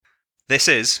This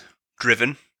is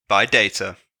Driven by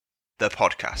Data, the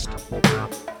podcast.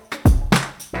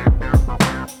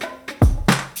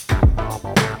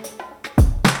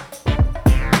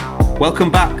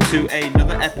 Welcome back to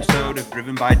another episode of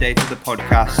Driven by Data, the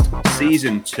podcast,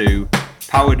 Season 2,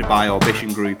 powered by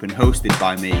Orbition Group and hosted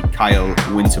by me, Kyle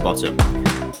Winterbottom.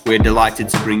 We're delighted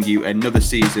to bring you another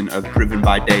season of Driven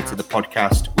by Data, the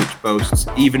podcast, which boasts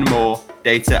even more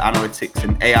data analytics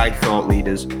and AI thought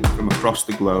leaders from across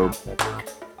the globe.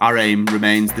 Our aim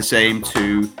remains the same: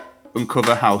 to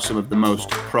uncover how some of the most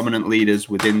prominent leaders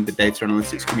within the data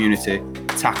analytics community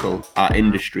tackle our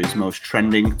industry's most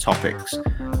trending topics,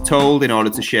 told in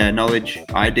order to share knowledge,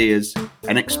 ideas,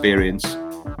 and experience,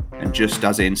 and just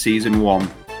as in Season 1,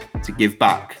 to give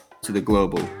back to the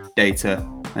global data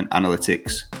and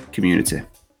analytics community.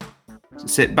 So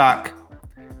sit back,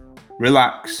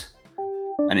 relax,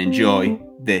 and enjoy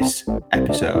this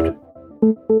episode.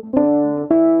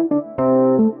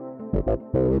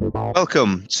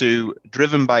 Welcome to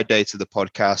Driven by Data, the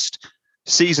podcast,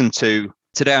 Season 2.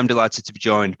 Today I'm delighted to be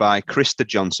joined by Krista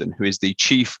Johnson, who is the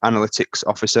Chief Analytics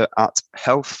Officer at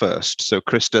Health First. So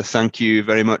Krista, thank you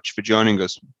very much for joining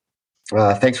us.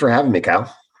 Thanks for having me,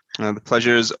 Kyle. The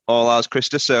pleasure is all ours,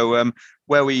 Krista. So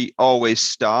where we always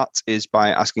start is by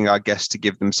asking our guests to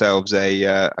give themselves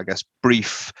a,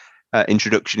 brief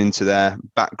introduction into their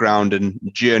background and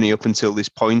journey up until this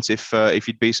point, if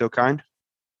you'd be so kind.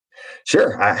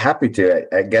 Sure, happy to.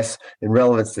 I guess in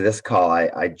relevance to this call,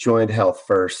 I joined Health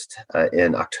First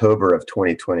in October of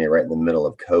 2020, right in the middle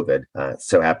of COVID. It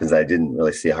so happens I didn't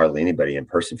really see hardly anybody in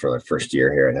person for the first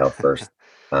year here at Health First.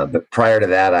 But prior to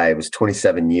that, I was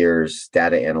 27 years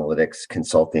data analytics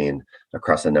consulting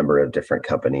across a number of different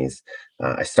companies.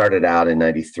 I started out in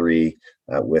 93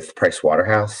 with Price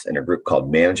Waterhouse in a group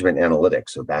called Management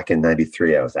Analytics. So back in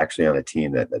 93, I was actually on a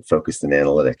team that focused in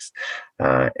analytics.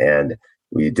 And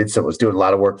we was doing a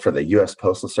lot of work for the U.S.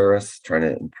 Postal Service, trying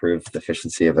to improve the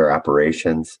efficiency of their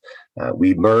operations.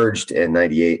 We merged in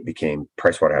 98, became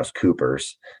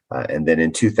PricewaterhouseCoopers. And then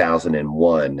in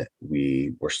 2001,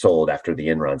 we were sold after the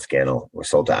Enron scandal. We're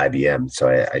sold to IBM. So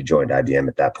I joined IBM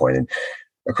at that point. And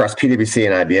across PwC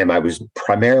and IBM, I was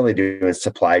primarily doing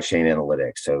supply chain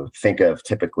analytics. So think of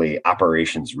typically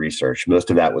operations research. Most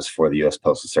of that was for the U.S.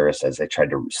 Postal Service as they tried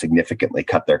to significantly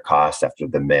cut their costs after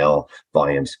the mail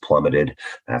volumes plummeted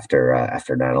after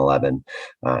 9/11.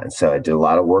 And so I did a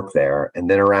lot of work there. And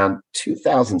then around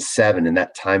 2007, in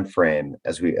that time frame,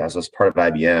 as I was part of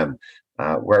IBM,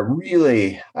 where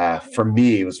really, for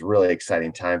me, it was a really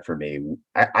exciting time for me.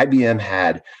 IBM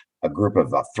had a group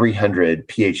of 300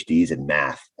 PhDs in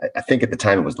math. I think at the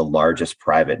time it was the largest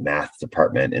private math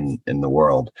department in the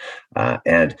world.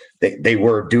 And they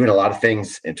were doing a lot of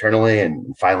things internally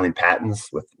and filing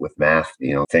patents with math,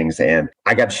 things. And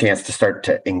I got a chance to start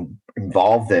to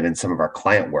involve them in some of our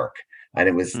client work. And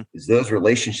it was those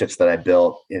relationships that I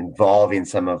built involving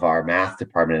some of our math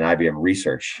department and IBM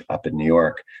research up in New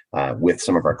York with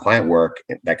some of our client work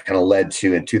that kind of led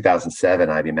to, in 2007,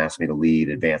 IBM asked me to lead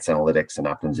advanced analytics and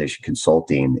optimization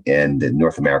consulting in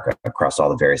North America across all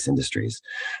the various industries.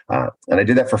 And I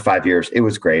did that for 5 years. It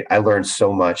was great. I learned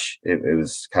so much. It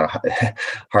was kind of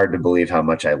hard to believe how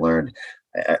much I learned.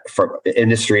 From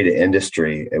industry to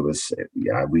industry, it was,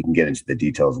 we can get into the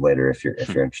details later if you're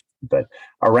interested. But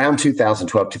around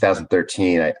 2012,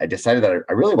 2013, I decided that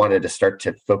I really wanted to start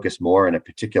to focus more in a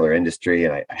particular industry.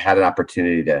 And I had an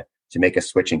opportunity to make a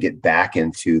switch and get back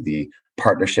into the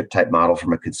partnership type model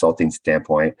from a consulting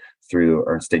standpoint through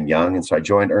Ernst & Young. And so I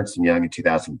joined Ernst & Young in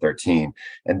 2013.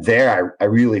 And there I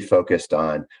really focused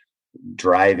on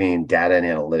driving data and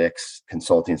analytics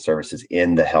consulting services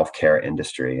in the healthcare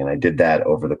industry. And I did that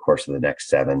over the course of the next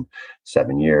seven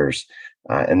years.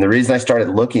 And the reason I started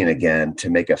looking again to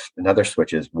make another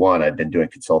switch is, one, I've been doing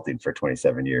consulting for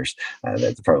 27 years.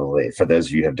 That's probably, for those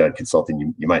of you who have done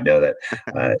consulting, you might know that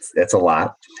it's a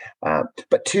lot.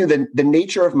 But two, the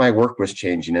nature of my work was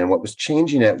changing. And what was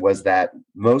changing it was that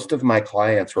most of my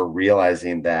clients were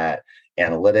realizing that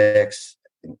analytics,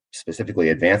 specifically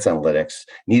advanced analytics,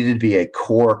 needed to be a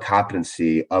core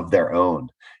competency of their own.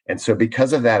 And so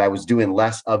because of that, I was doing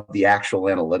less of the actual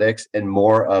analytics and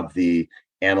more of the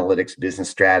analytics business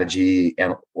strategy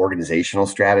and organizational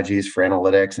strategies for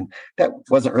analytics. And that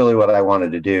wasn't really what I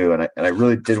wanted to do. And I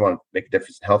really did want to make a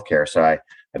difference in healthcare. So I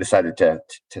decided to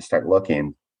start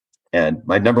looking. And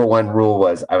my number one rule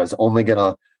was I was only going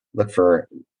to look for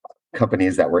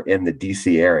companies that were in the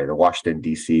DC area, the Washington,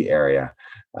 DC area,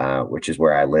 which is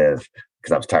where I live,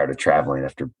 because I was tired of traveling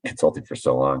after consulting for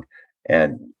so long.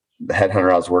 And the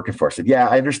headhunter I was working for said, "Yeah,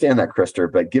 I understand that,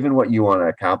 Krister, but given what you want to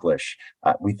accomplish,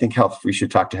 we think we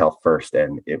should talk to Health First."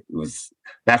 And it was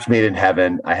match made in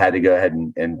heaven. I had to go ahead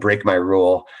and break my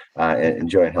rule and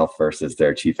join Health First as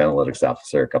their chief analytics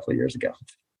officer a couple of years ago.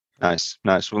 Nice.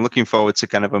 We're looking forward to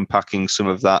kind of unpacking some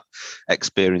of that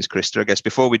experience, Krister. I guess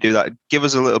before we do that, give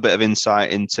us a little bit of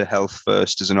insight into Health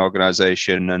First as an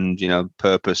organization and,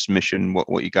 purpose, mission,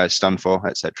 what you guys stand for,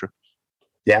 etc.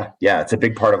 Yeah, it's a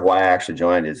big part of why I actually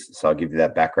joined so I'll give you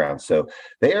that background. So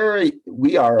we I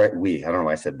don't know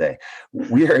why I said they.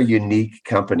 We are a unique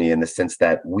company in the sense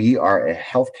that we are a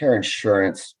healthcare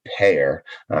insurance payer.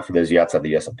 For those of you outside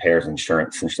the US, a payer's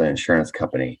insurance, essentially an insurance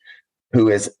company, who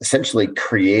is essentially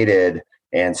created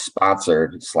and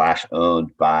sponsored /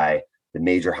 owned by the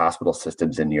major hospital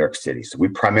systems in New York City. So we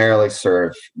primarily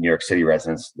serve New York City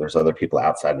residents. There's other people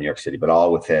outside New York City, but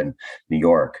all within New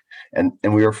York. And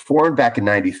we were formed back in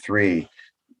 93,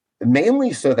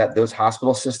 mainly so that those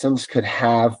hospital systems could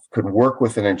work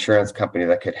with an insurance company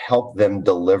that could help them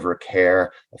deliver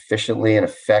care efficiently and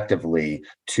effectively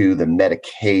to the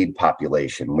Medicaid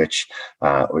population, which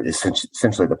is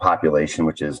essentially the population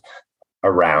which is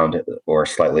around or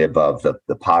slightly above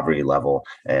the poverty level,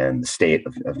 and the state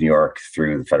of New York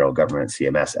through the federal government,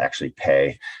 CMS, actually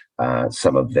pay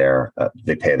some of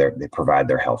they provide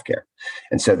their healthcare.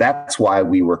 And so that's why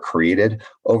we were created.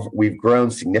 We've grown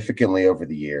significantly over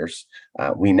the years.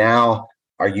 We now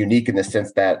are unique in the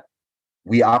sense that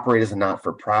we operate as a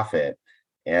not-for-profit,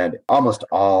 and almost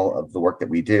all of the work that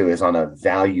we do is on a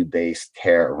value-based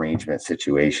care arrangement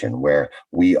situation where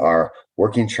we are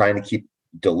working, trying to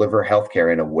deliver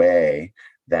healthcare in a way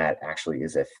that actually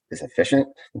is efficient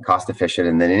and cost efficient.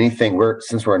 And then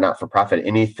since we're not for profit,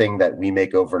 anything that we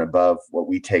make over and above what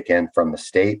we take in from the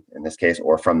state, in this case,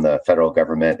 or from the federal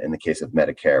government, in the case of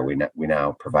Medicare, we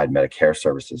now provide Medicare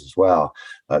services as well,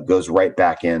 goes right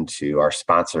back into our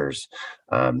sponsors'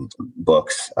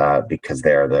 books because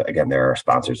they're our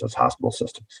sponsors as hospital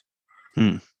systems.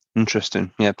 Interesting.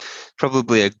 Yeah,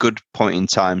 probably a good point in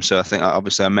time. So I think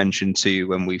obviously I mentioned to you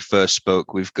when we first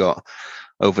spoke, we've got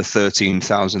over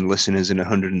 13,000 listeners in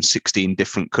 116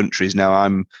 different countries. Now,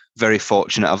 I'm very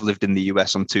fortunate. I've lived in the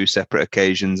US on 2 separate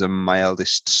occasions, and my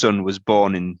eldest son was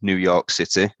born in New York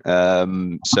City.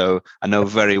 So I know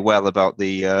very well about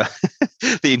the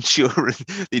the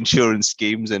insurance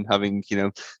schemes, and having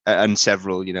and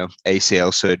several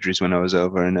ACL surgeries when I was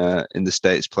over in the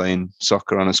States playing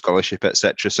soccer on a scholarship,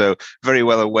 etc. So very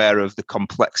well aware of the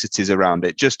complexities around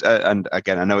it. Just and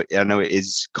again, I know it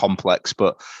is complex,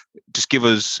 but just give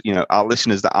us, our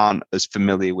listeners that aren't as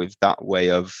familiar with that way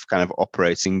of kind of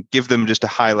operating, give them just a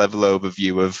high level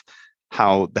overview of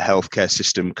how the healthcare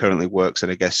system currently works,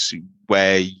 and I guess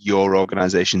where your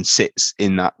organization sits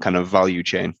in that kind of value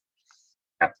chain.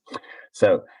 Yeah.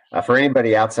 So for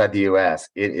anybody outside the US,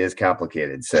 it is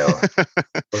complicated. So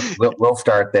we'll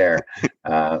start there.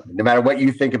 No matter what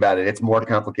you think about it, it's more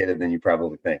complicated than you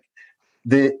probably think.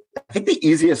 I think the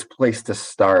easiest place to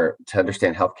start to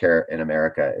understand healthcare in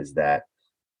America is that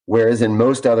whereas in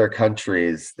most other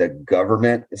countries, the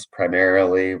government is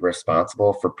primarily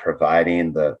responsible for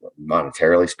providing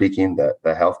monetarily speaking, the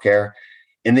healthcare,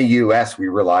 in the US, we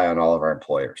rely on all of our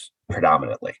employers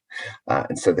predominantly.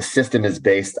 And so the system is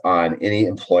based on any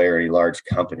employer, any large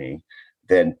company,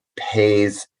 then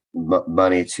pays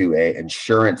money to a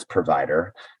insurance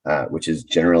provider, which is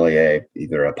generally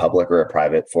either a public or a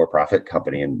private for-profit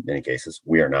company. In many cases,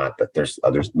 we are not, but there's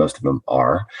others, most of them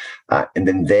are. And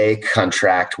then they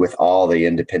contract with all the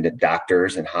independent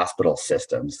doctors and hospital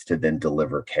systems to then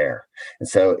deliver care. And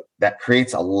so that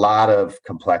creates a lot of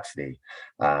complexity.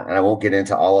 And I won't get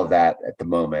into all of that at the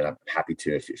moment. I'm happy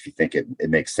to if you think it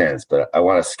makes sense. But I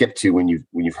want to skip to when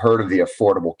you've heard of the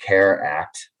Affordable Care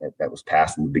Act that was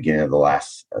passed in the beginning of the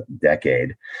last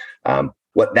decade.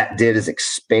 What that did is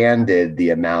expanded the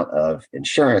amount of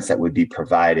insurance that would be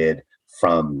provided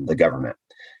from the government.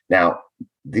 Now,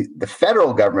 the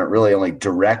federal government really only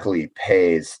directly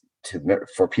pays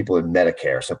for people in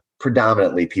Medicare. So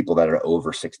predominantly people that are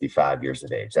over 65 years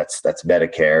of age. That's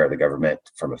Medicare. The government,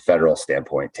 from a federal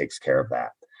standpoint, takes care of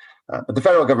that. But the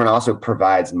federal government also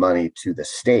provides money to the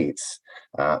states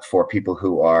for people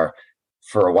who are,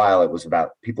 for a while, it was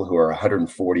about people who are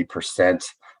 140%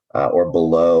 or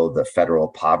below the federal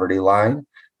poverty line.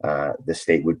 The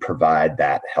state would provide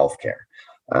that health care.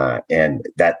 And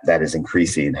that is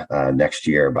increasing next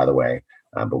year, by the way.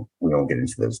 But we won't get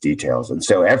into those details. And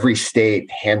so every state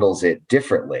handles it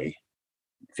differently,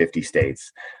 50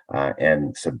 states.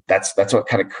 And so that's what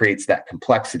kind of creates that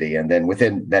complexity. And then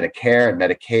within Medicare and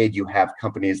Medicaid, you have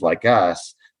companies like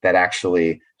us that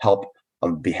actually help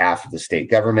on behalf of the state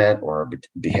government or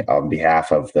on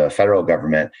behalf of the federal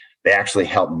government. They actually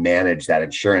help manage that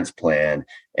insurance plan.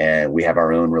 And we have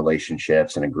our own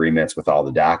relationships and agreements with all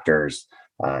the doctors.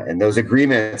 And those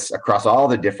agreements across all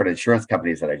the different insurance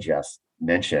companies that I just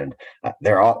mentioned,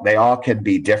 they all can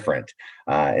be different.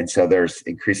 And so there's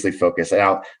increasingly focus. And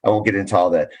I won't get into all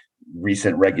the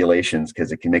recent regulations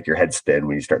because it can make your head spin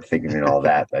when you start thinking and all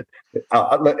that. But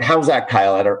how's that,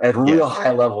 Kyle? At a real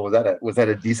high level, was that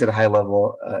a decent high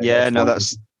level? No,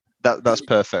 that's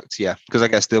perfect. Yeah, because I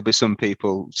guess there'll be some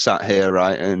people sat here,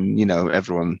 right, and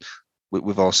everyone.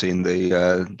 We've all seen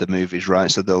the movies, right?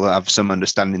 So they'll have some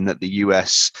understanding that the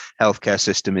US healthcare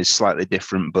system is slightly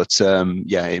different, but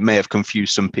it may have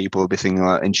confused some people. They'll be thinking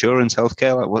like insurance,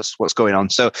 healthcare, like what's going on.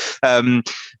 So,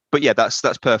 but yeah, that's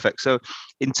perfect. So,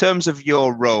 in terms of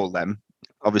your role, then,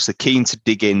 obviously keen to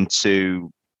dig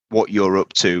into what you're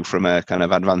up to from a kind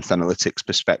of advanced analytics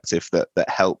perspective that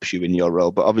helps you in your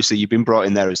role. But obviously, you've been brought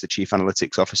in there as the chief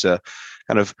analytics officer.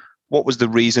 Kind of, what was the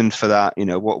reason for that?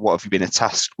 What have you been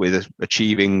tasked with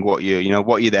achieving? What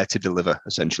you're there to deliver,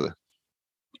 essentially?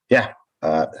 Yeah,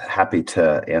 happy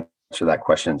to answer that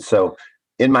question. So,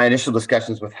 in my initial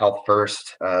discussions with Health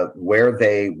First, where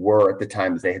they were at the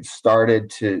time is they had started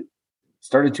to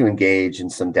engage in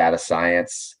some data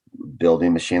science,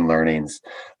 building machine learnings.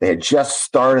 They had just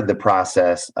started the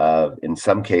process of, in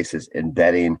some cases,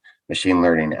 embedding machine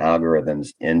learning algorithms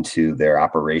into their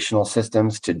operational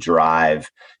systems to drive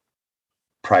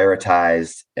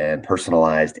prioritized and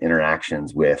personalized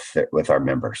interactions with our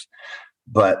members.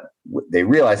 But they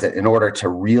realized that in order to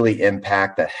really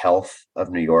impact the health of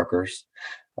New Yorkers,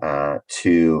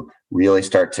 to really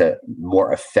start to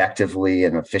more effectively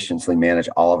and efficiently manage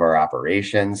all of our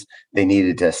operations, they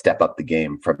needed to step up the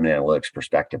game from an analytics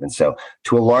perspective. And so,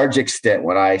 to a large extent,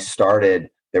 when I started,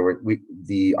 our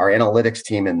analytics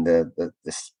team and the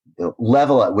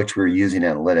level at which we were using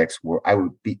analytics,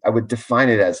 I would define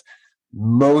it as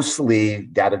mostly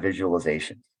data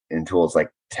visualization in tools like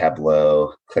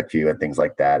Tableau, ClickView, and things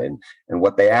like that. And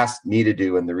what they asked me to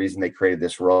do, and the reason they created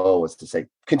this role, was to say,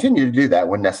 continue to do that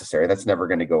when necessary. That's never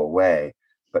going to go away.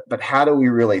 But how do we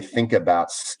really think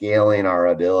about scaling our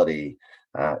ability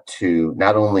to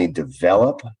not only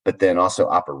develop, but then also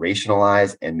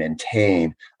operationalize and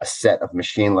maintain a set of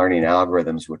machine learning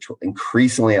algorithms, which will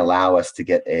increasingly allow us to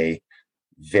get a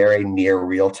very near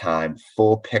real-time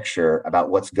full picture about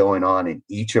what's going on in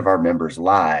each of our members'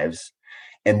 lives,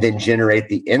 and then generate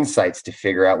the insights to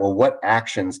figure out, well, what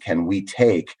actions can we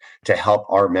take to help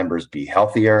our members be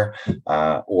healthier,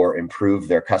 or improve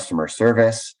their customer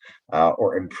service,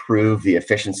 or improve the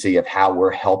efficiency of how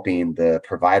we're helping the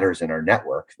providers in our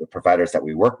network, the providers that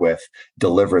we work with,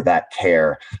 deliver that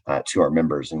care to our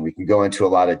members. And we can go into a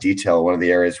lot of detail. One of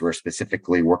the areas we're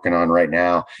specifically working on right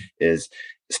now is,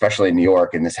 especially in New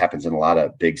York, and this happens in a lot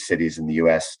of big cities in the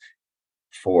US,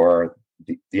 for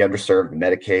the underserved, the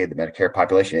Medicaid, the Medicare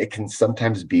population, it can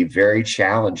sometimes be very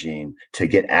challenging to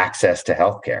get access to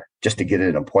healthcare, just to get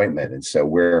an appointment. And so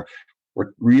we're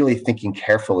really thinking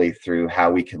carefully through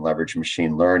how we can leverage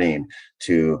machine learning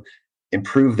to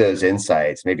improve those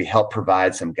insights, maybe help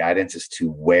provide some guidance as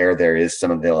to where there is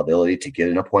some availability to get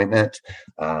an appointment.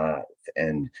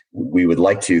 And we would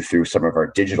like to, through some of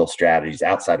our digital strategies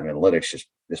outside of analytics,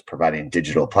 just providing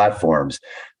digital platforms,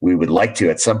 we would like to,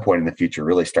 at some point in the future,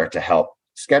 really start to help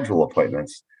schedule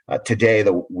appointments. Today,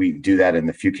 we do that in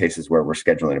the few cases where we're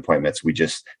scheduling appointments. We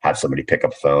just have somebody pick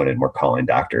up the phone and we're calling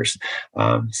doctors.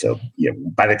 So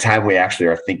by the time we actually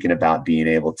are thinking about being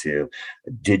able to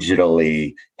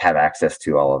digitally have access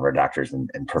to all of our doctors and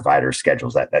provider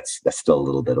schedules, that's still a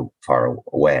little bit far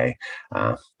away.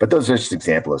 But those are just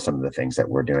examples of some of the things that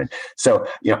we're doing. So,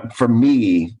 for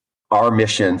me, our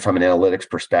mission from an analytics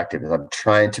perspective is I'm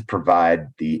trying to provide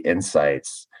the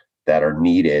insights that are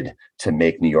needed to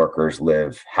make New Yorkers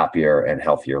live happier and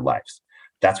healthier lives.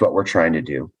 That's what we're trying to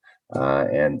do.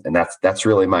 And that's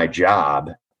really my job.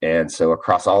 And so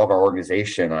across all of our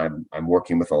organization, I'm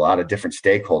working with a lot of different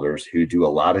stakeholders who do a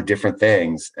lot of different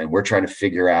things. And we're trying to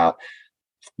figure out,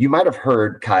 you might have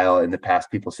heard, Kyle, in the past,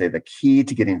 people say the key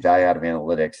to getting value out of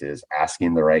analytics is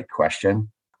asking the right question.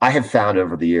 I have found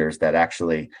over the years that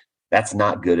actually that's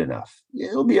not good enough.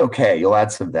 It'll be okay. You'll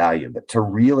add some value, but to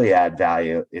really add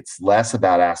value, it's less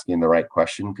about asking the right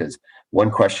question, because one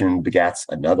question begats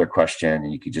another question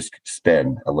and you could just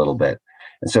spin a little bit.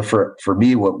 And so for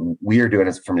me, what we are doing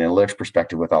is, from an analytics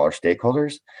perspective with all our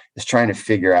stakeholders, is trying to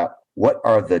figure out what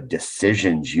are the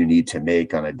decisions you need to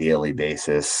make on a daily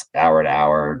basis, hour to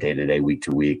hour, day to day, week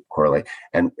to week, quarterly,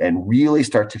 and really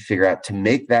start to figure out, to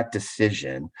make that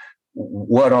decision,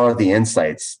 what are the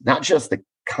insights, not just the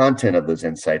content of those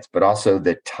insights, but also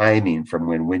the timing from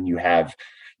when you have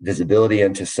visibility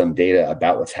into some data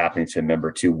about what's happening to a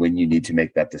member to when you need to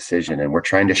make that decision. And we're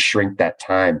trying to shrink that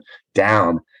time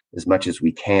down as much as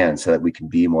we can so that we can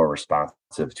be more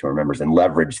responsive to our members and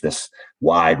leverage this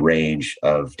wide range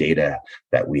of data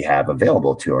that we have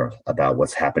available to our about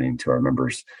what's happening to our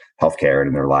members' healthcare and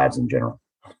in their lives in general.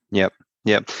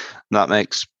 Yep. That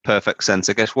makes perfect sense.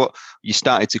 I guess what you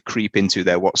started to creep into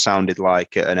there, what sounded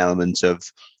like an element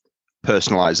of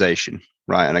personalization,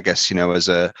 right? And I guess, as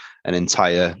an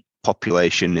entire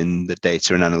population in the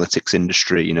data and analytics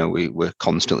industry, we're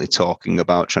constantly talking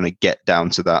about trying to get down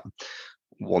to that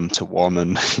one-to-one,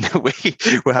 and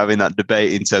we're having that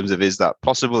debate in terms of, is that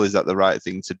possible? Is that the right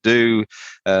thing to do?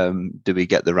 Do we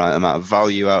get the right amount of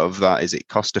value out of that? Is it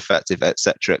cost effective, et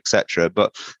cetera?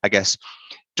 But I guess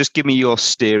just give me your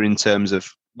steer in terms of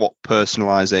what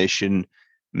personalization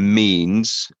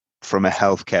means from a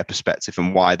healthcare perspective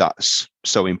and why that's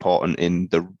so important in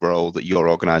the role that your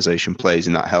organization plays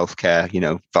in that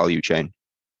healthcare, value chain.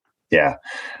 Yeah.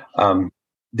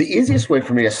 The easiest way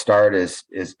for me to start is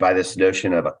by this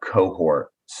notion of a cohort.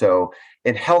 So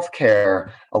in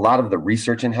healthcare, a lot of the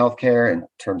research in healthcare in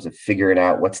terms of figuring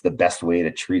out what's the best way to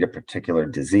treat a particular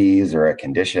disease or a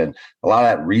condition, a lot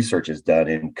of that research is done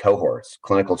in cohorts.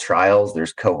 Clinical trials,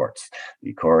 there's cohorts,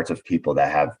 the cohorts of people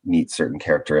that meet certain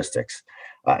characteristics.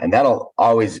 And that'll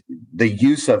always, the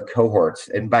use of cohorts,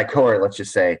 and by cohort, let's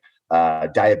just say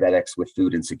diabetics with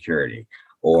food insecurity,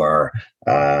 or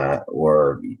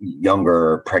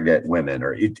younger pregnant women,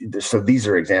 so these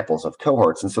are examples of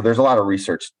cohorts. And so there's a lot of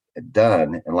research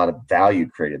done and a lot of value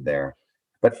created there.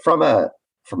 But from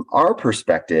our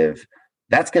perspective,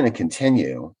 that's going to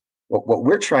continue. What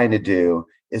we're trying to do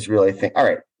is really think, all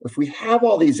right, if we have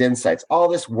all these insights, all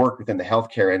this work within the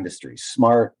healthcare industry,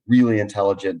 smart, really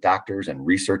intelligent doctors and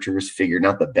researchers figuring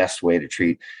out the best way to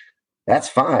treat, that's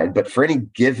fine. But for any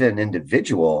given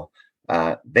individual,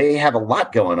 they have a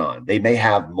lot going on. They may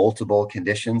have multiple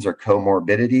conditions or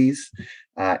comorbidities.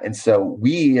 And so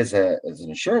we as an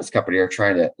insurance company are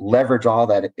trying to leverage all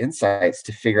that insights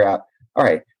to figure out, all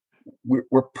right,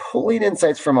 we're pulling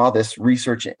insights from all this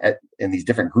research in these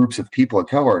different groups of people and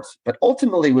cohorts. But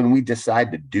ultimately, when we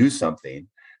decide to do something,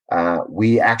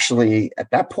 we actually,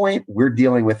 at that point, we're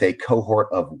dealing with a cohort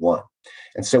of one.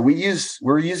 And so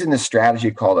we're using this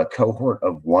strategy called a cohort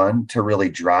of one to really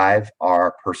drive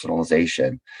our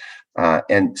personalization.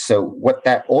 And so what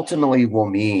that ultimately will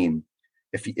mean,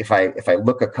 if I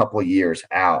look a couple of years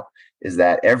out, is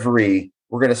that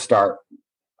we're going to start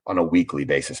on a weekly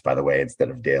basis, by the way, instead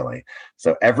of daily.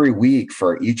 So every week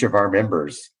for each of our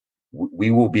members, we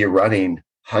will be running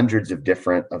hundreds of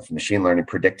different machine learning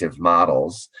predictive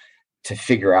models to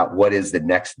figure out what is the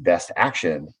next best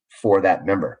action for that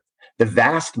member. The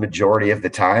vast majority of the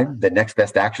time, the next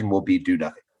best action will be do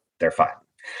nothing. They're fine.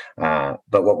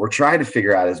 But what we're trying to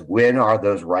figure out is when are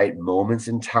those right moments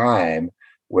in time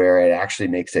where it actually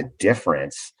makes a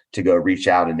difference to go reach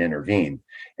out and intervene.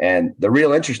 And the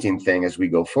real interesting thing as we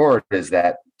go forward is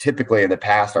that typically in the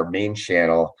past, our main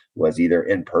channel was either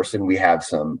in person. We have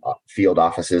some field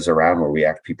offices around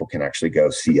where people can actually go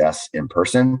see us in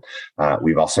person.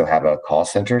 We've also have a call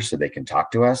center so they can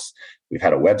talk to us. We've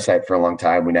had a website for a long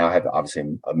time. We now have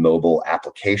obviously a mobile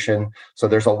application. So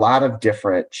there's a lot of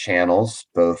different channels,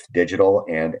 both digital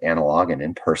and analog and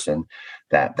in person,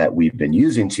 that we've been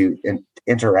using to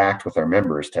interact with our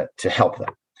members to help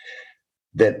them.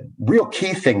 The real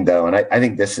key thing, though, and I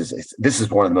think this is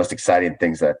one of the most exciting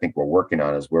things that I think we're working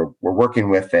on, is we're working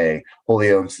with a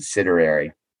wholly owned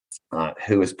subsidiary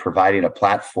who is providing a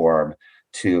platform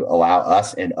to allow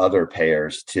us and other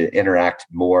payers to interact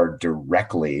more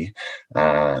directly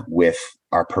with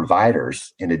our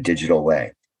providers in a digital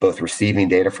way, both receiving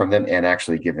data from them and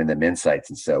actually giving them insights.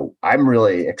 And so I'm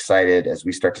really excited as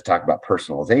we start to talk about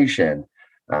personalization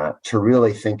to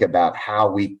really think about how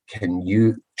we can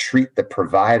treat the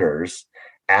providers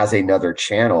as another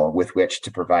channel with which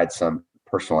to provide some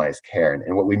personalized care.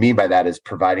 And what we mean by that is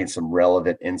providing some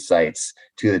relevant insights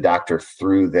to the doctor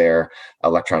through their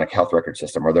electronic health record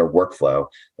system or their workflow.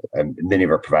 And many of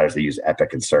our providers, they use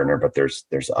Epic and Cerner, but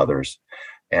there's others.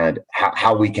 And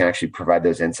how we can actually provide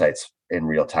those insights in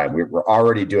real time. We're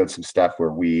already doing some stuff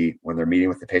where when they're meeting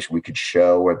with the patient, we could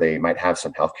show where they might have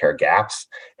some healthcare gaps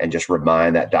and just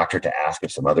remind that doctor to ask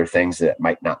of some other things that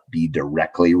might not be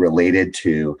directly related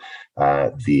to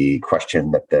the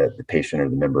question that the patient or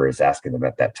the member is asking them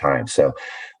at that time. So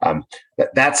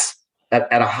that's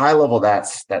at a high level,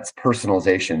 that's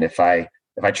personalization. If I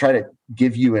try to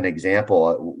give you an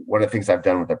example, one of the things I've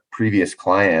done with a previous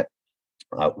client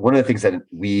One of the things that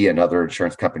we and other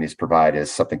insurance companies provide is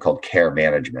something called care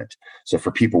management. So for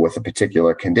people with a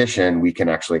particular condition, we can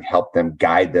actually help them,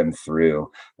 guide them through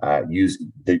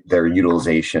their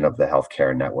utilization of the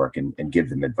healthcare network and give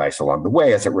them advice along the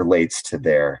way as it relates to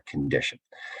their condition.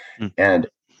 And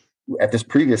at this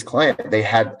previous client, they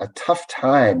had a tough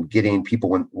time getting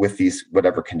people with these,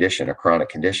 whatever condition, a chronic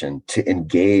condition, to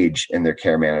engage in their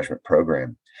care management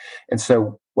program. And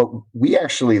so what we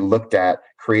actually looked at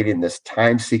creating this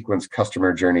time sequence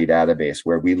customer journey database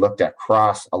where we looked at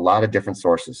across a lot of different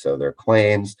sources. So their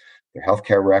claims, their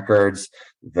healthcare records,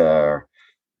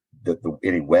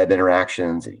 any web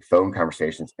interactions, any phone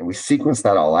conversations, and we sequenced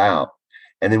that all out.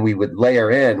 And then we would layer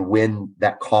in when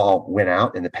that call went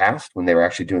out in the past, when they were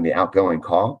actually doing the outgoing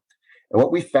call. And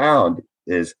what we found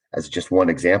is, as just one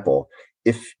example,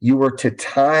 if you were to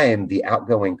time the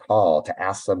outgoing call to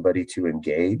ask somebody to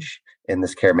engage in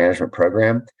this care management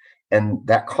program, and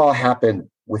that call happened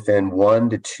within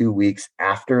 1 to 2 weeks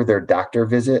after their doctor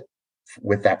visit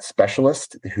with that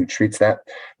specialist who treats that,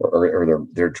 or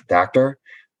their doctor,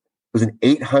 it was an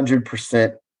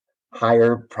 800%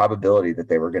 higher probability that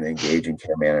they were going to engage in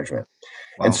care management.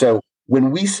 Wow. And so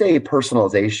when we say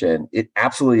personalization, it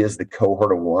absolutely is the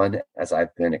cohort of one, as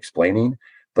I've been explaining.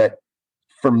 But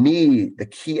for me, the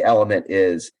key element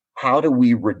is, how do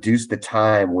we reduce the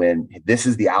time when this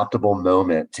is the optimal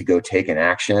moment to go take an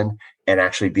action and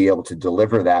actually be able to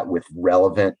deliver that with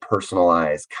relevant,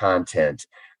 personalized content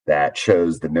that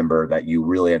shows the member that you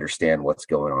really understand what's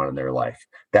going on in their life.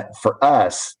 That, for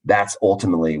us, that's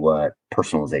ultimately what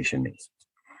personalization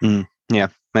means. Yeah,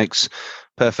 makes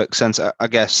perfect sense. I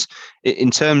guess in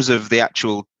terms of the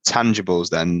actual tangibles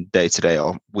then, day to day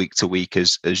or week to week,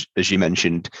 as you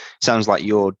mentioned, sounds like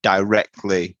you're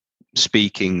directly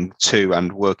speaking to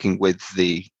and working with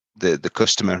the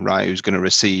customer, right, who's going to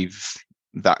receive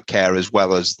that care, as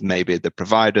well as maybe the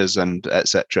providers and et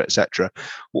cetera, et cetera.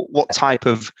 What type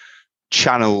of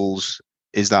channels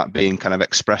is that being kind of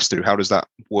expressed through? How does that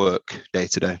work day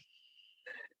to day?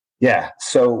 Yeah,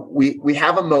 so we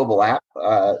have a mobile app.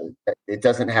 It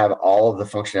doesn't have all of the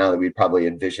functionality we'd probably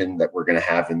envision that we're going to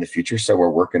have in the future. So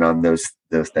we're working on those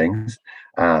things.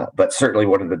 But certainly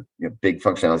one of the big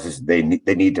functionalities is they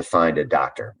need to find a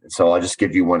doctor. And so I'll just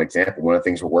give you one example. One of the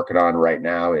things we're working on right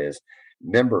now is,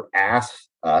 member asks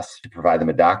us to provide them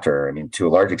a doctor. I mean, to a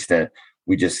large extent,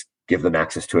 we just give them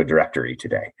access to a directory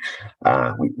today.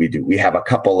 We have a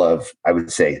couple of, I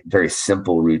would say, very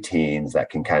simple routines that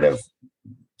can kind of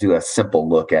do a simple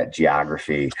look at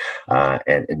geography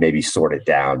and maybe sort it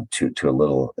down to a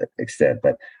little extent.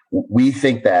 But we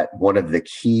think that one of the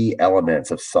key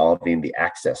elements of solving the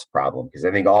access problem, because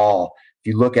I think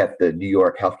if you look at the New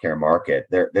York healthcare market,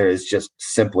 there is just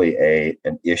simply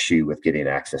an issue with getting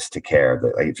access to care.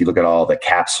 Like, if you look at all the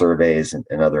CAP surveys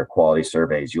and other quality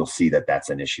surveys, you'll see that that's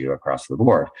an issue across the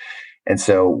board. And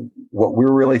so what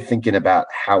we're really thinking about,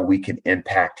 how we can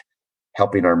impact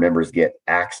helping our members get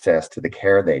access to the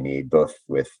care they need, both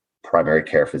with primary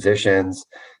care physicians,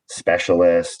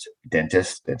 specialists,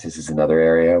 dentists. Dentists is another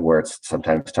area where it's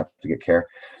sometimes tough to get care.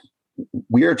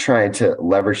 We are trying to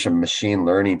leverage some machine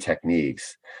learning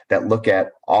techniques that look at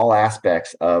all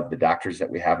aspects of the doctors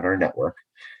that we have in our network: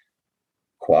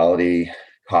 quality,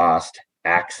 cost,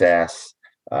 access,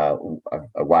 a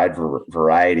wide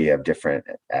variety of different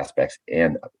aspects,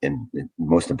 and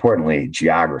most importantly,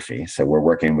 geography. So we're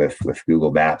working with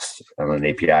Google Maps on an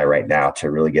API right now to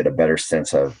really get a better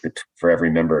sense of, for every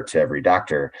member to every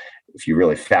doctor, if you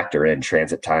really factor in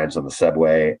transit times on the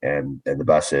subway and the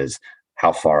buses,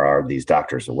 how far are these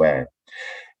doctors away?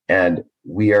 And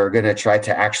we are going to try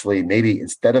to actually, maybe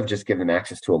instead of just giving them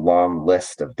access to a long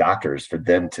list of doctors for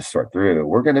them to sort through,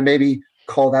 we're going to maybe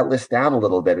call that list down a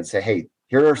little bit and say, hey,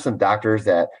 here are some doctors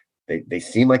that they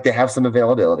seem like they have some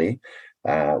availability.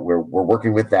 We're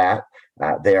working with that.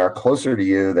 They are closer to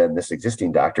you than this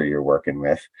existing doctor you're working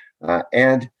with.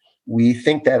 And we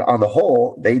think that on the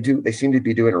whole, they seem to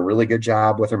be doing a really good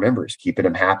job with our members, keeping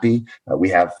them happy. We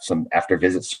have some after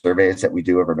visit surveys that we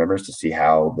do of our members to see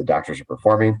how the doctors are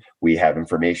performing. We have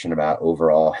information about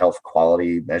overall health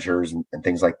quality measures and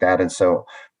things like that. And so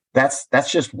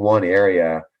that's just one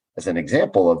area as an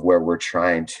example of where we're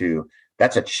trying to,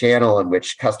 that's a channel in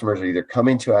which customers are either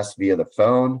coming to us via the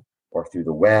phone or through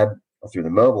the web or through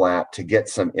the mobile app to get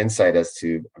some insight as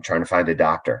to, I'm trying to find a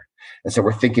doctor. And so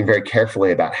we're thinking very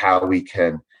carefully about how we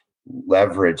can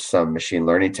leverage some machine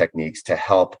learning techniques to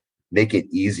help make it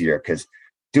easier. Because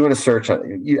doing a search on,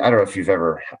 I don't know if you've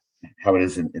ever how it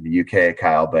is in the UK,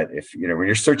 Kyle, but if when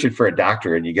you're searching for a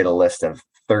doctor and you get a list of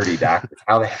 30 doctors,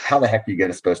 how the heck are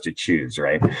you supposed to choose,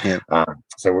 right? Yeah.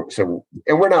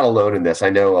 And we're not alone in this. I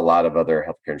know a lot of other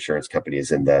healthcare insurance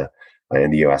companies in the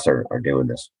US are doing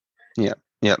this.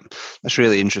 Yeah, that's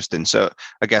really interesting. So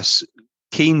I guess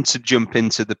keen to jump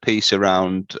into the piece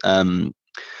around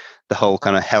the whole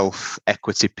kind of health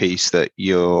equity piece that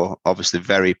you're obviously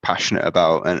very passionate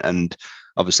about, and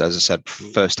obviously, as I said,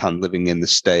 firsthand living in the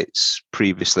States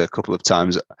previously a couple of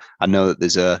times, I know that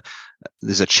there's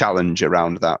a challenge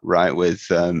around that, right? With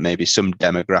maybe some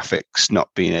demographics not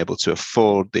being able to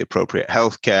afford the appropriate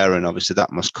healthcare, and obviously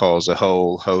that must cause a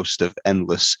whole host of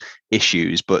endless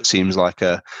issues. But seems like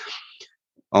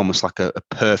almost like a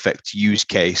perfect use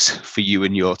case for you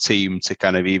and your team to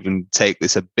kind of even take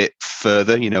this a bit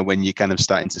further, when you're kind of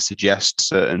starting to suggest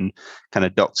certain kind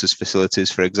of doctors' facilities,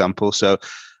 for example. So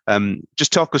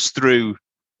just talk us through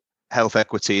health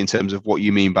equity in terms of what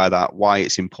you mean by that, why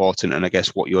it's important, and I guess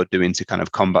what you're doing to kind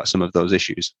of combat some of those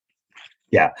issues.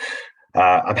 Yeah,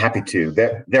 I'm happy to.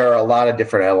 There are a lot of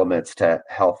different elements to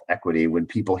health equity. When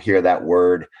people hear that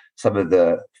word, some of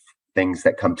the things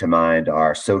that come to mind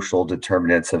are social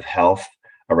determinants of health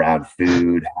around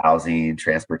food, housing,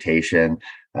 transportation.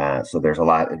 So there's a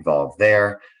lot involved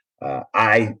there.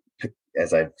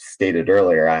 As I've stated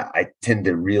earlier, I tend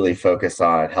to really focus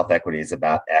on health equities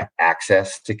about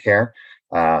access to care.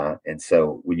 And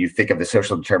so when you think of the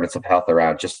social determinants of health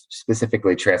around just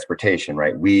specifically transportation,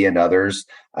 right? We and others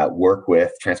work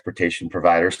with transportation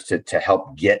providers to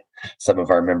help get some of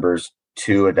our members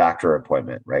to a doctor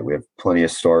appointment, right? We have plenty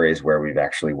of stories where we've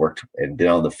actually worked and been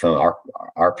on the phone.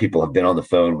 Our people have been on the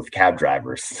phone with cab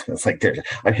drivers. It's like,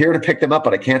 I'm here to pick them up,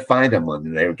 but I can't find them.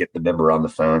 And they would get the member on the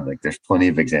phone. Like, there's plenty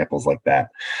of examples like that.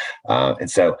 And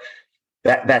so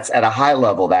that's at a high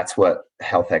level, that's what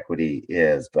health equity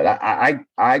is. But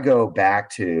I go back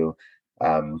to,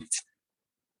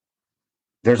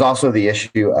 there's also the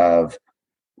issue of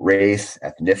race,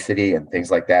 ethnicity, and things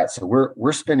like that. So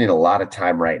we're spending a lot of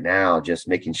time right now just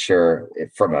making sure,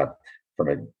 from a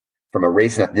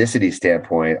race and ethnicity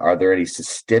standpoint, are there any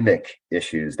systemic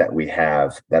issues that we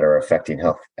have that are affecting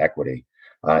health equity?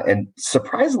 And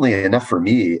surprisingly enough for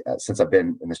me, since I've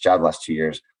been in this job the last 2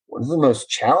 years, one of the most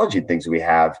challenging things we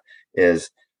have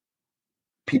is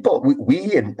people,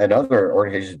 we and other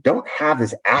organizations don't have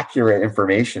as accurate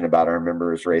information about our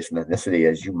members' race and ethnicity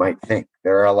as you might think.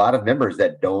 There are a lot of members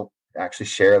that don't actually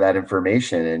share that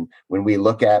information. And when we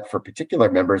look at, for particular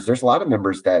members, there's a lot of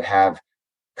members that have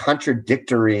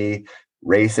contradictory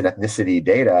race and ethnicity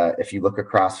data if you look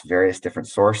across various different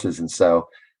sources. And so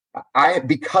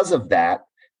because of that,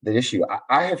 the issue,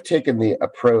 I have taken the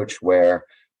approach where,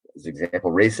 as an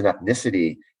example, race and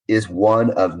ethnicity is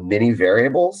one of many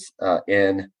variables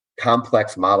in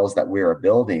complex models that we are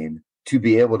building to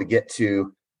be able to get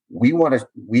to. We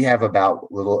have about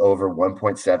a little over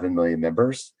 1.7 million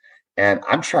members, and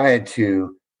I'm trying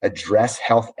to address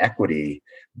health equity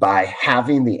by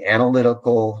having the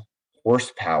analytical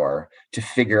horsepower to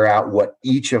figure out what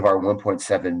each of our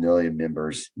 1.7 million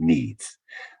members needs.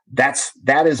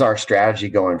 That is our strategy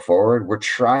going forward. We're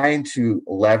trying to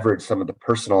leverage some of the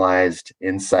personalized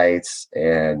insights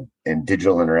and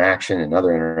digital interaction and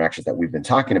other interactions that we've been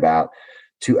talking about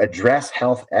to address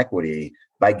health equity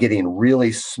by getting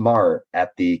really smart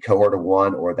at the cohort of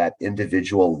one or that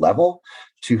individual level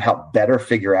to help better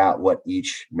figure out what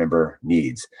each member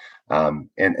needs. And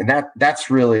that's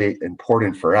really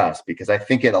important for us, because I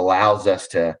think it allows us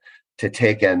to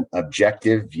take an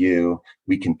objective view.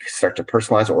 We can start to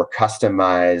personalize or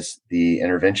customize the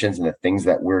interventions and the things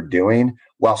that we're doing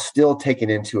while still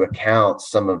taking into account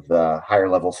some of the higher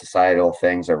level societal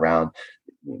things around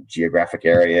geographic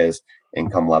areas,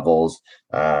 income levels,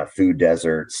 food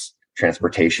deserts,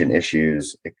 transportation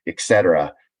issues, et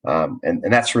cetera.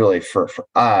 And that's really for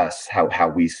us how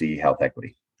we see health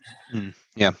equity.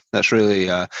 Yeah, that's really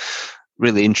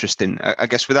really interesting. I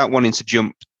guess without wanting to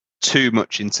jump too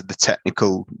much into the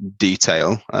technical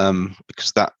detail,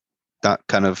 because that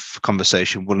kind of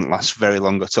conversation wouldn't last very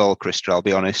long at all, Krista, I'll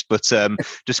be honest. But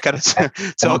just kind of talk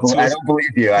to us. I don't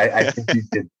believe you. I think you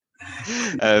did.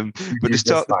 But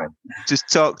just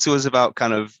talk to us about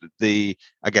kind of the,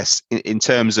 I guess, in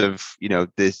terms of,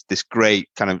 this great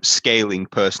kind of scaling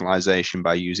personalization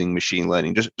by using machine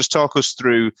learning. Just talk us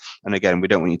through, and again, we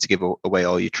don't want you to give away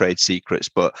all your trade secrets,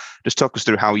 but just talk us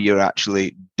through how you're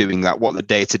actually doing that, what the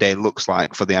day-to-day looks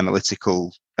like for the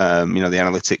analytical, the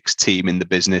analytics team in the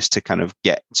business to kind of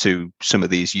get to some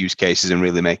of these use cases and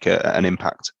really make an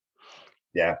impact.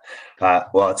 Yeah.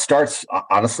 Well, it starts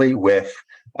honestly with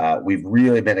We've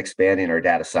really been expanding our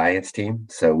data science team.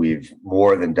 So we've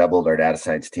more than doubled our data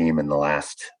science team in the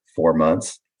last 4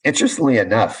 months. Interestingly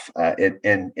enough,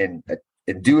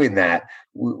 in doing that,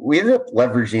 we ended up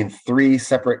leveraging 3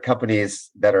 separate companies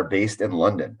that are based in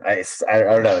London. I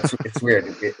don't know. It's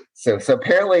weird. So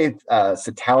apparently,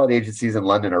 talent agencies in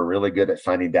London are really good at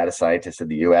finding data scientists in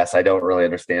the U.S. I don't really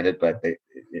understand it, but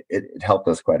it helped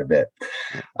us quite a bit.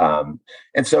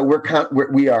 And so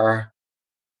we are.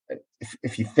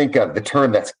 If you think of the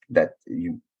term that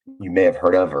you may have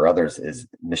heard of or others is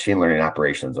machine learning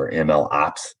operations, or ML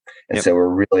ops. And so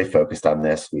we're really focused on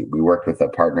this. We worked with a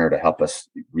partner to help us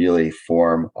really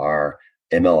form our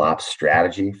ML ops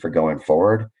strategy for going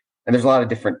forward. And there's a lot of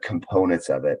different components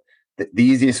of it. The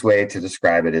easiest way to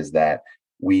describe it is that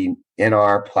in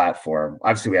our platform,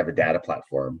 obviously we have a data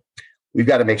platform. We've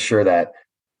got to make sure that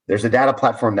there's a data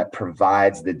platform that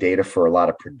provides the data for a lot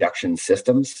of production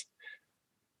systems.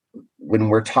 When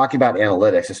we're talking about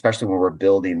analytics, especially when we're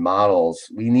building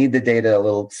models, we need the data a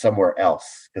little somewhere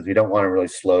else because we don't want to really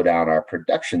slow down our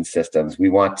production systems. We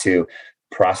want to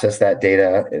process that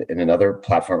data in another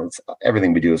platform.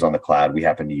 Everything we do is on the cloud. We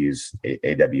happen to use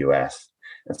AWS.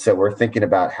 And so we're thinking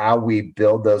about how we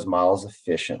build those models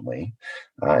efficiently.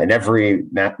 And every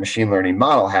machine learning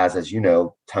model has, as you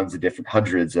know,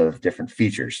 hundreds of different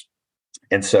features.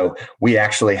 And so we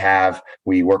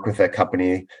work with a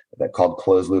company called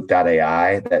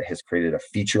ClosedLoop.ai that has created a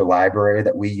feature library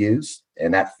that we use.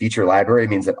 And that feature library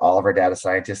means that all of our data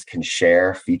scientists can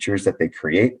share features that they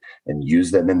create and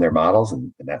use them in their models.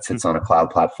 And that sits on a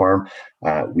cloud platform.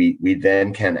 We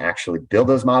then can actually build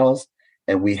those models.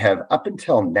 And we have, up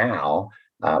until now,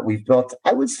 we've built,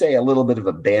 I would say, a little bit of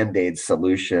a Band-Aid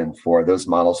solution for those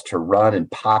models to run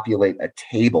and populate a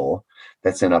table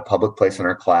that's in a public place in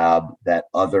our cloud that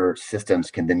other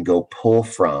systems can then go pull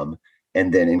from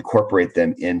and then incorporate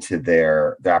them into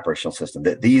their operational system.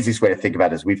 The easiest way to think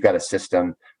about it is we've got a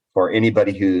system for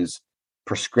anybody whose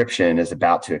prescription is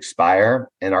about to expire,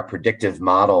 and our predictive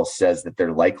model says that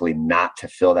they're likely not to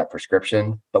fill that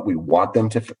prescription, but we want them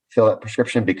to fill that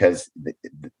prescription because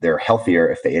they're healthier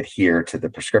if they adhere to the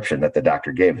prescription that the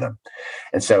doctor gave them.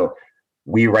 And so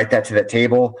we write that to that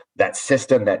table. That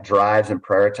system that drives and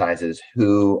prioritizes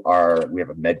we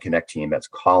have a MedConnect team that's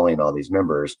calling all these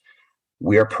members.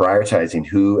 We are prioritizing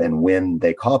who and when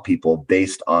they call people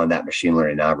based on that machine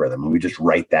learning algorithm. And we just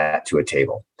write that to a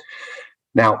table.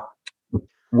 Now,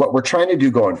 what we're trying to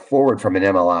do going forward from an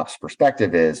MLOps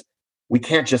perspective is we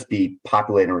can't just be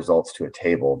populating results to a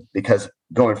table, because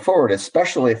going forward,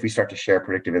 especially if we start to share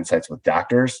predictive insights with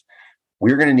doctors,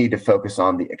 we're going to need to focus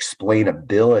on the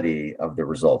explainability of the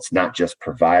results, not just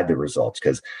provide the results.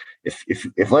 Because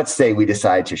if let's say we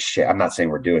decide to share, I'm not saying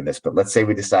we're doing this, but let's say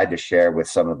we decide to share with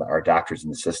some of our doctors in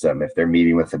the system, if they're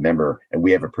meeting with a member and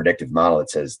we have a predictive model that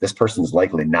says this person is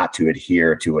likely not to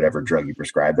adhere to whatever drug you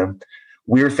prescribe them,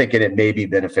 we're thinking it may be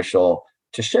beneficial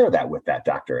to share that with that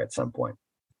doctor at some point.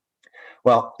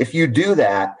 Well, if you do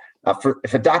that,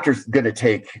 if a doctor's going to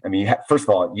take, first of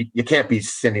all, you can't be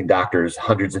sending doctors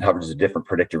hundreds and hundreds of different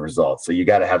predictive results. So you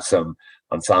got to have some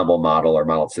ensemble model or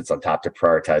model that sits on top to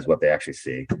prioritize what they actually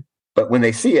see. But when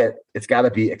they see it, it's got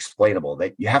to be explainable.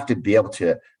 You have to be able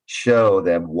to show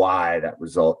them why that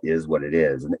result is what it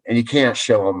is. And you can't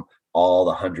show them all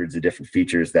the hundreds of different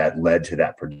features that led to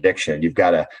that prediction. You've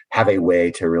got to have a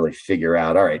way to really figure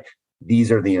out, all right,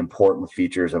 these are the important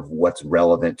features of what's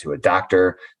relevant to a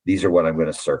doctor. These are what I'm going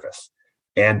to surface.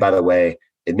 And by the way,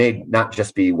 it may not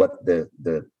just be what the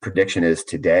prediction is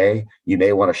today. You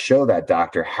may want to show that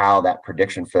doctor how that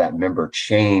prediction for that member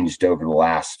changed over the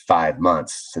last 5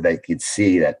 months so they could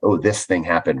see that, oh, this thing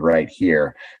happened right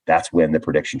here. That's when the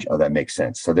prediction, oh, that makes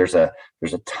sense. So there's a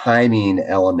timing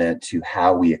element to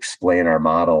how we explain our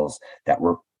models that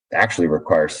actually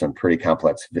requires some pretty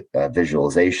complex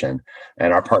visualization.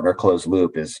 And our partner Closed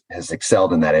Loop has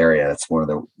excelled in that area. That's one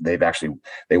of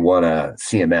they won a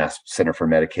CMS, Center for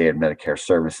Medicaid and Medicare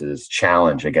Services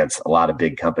challenge against a lot of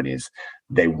big companies.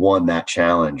 They won that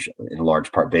challenge in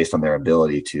large part based on their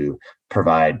ability to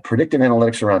provide predictive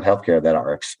analytics around healthcare that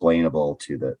are explainable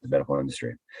to the medical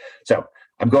industry. So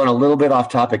I'm going a little bit off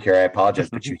topic here. I apologize,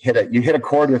 but you hit a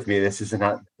chord with me. This is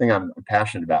a thing I'm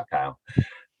passionate about, Kyle.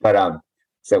 But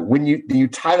so when you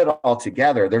tie it all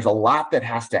together, there's a lot that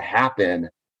has to happen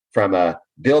from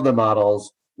build the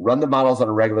models, run the models on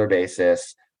a regular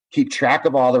basis, keep track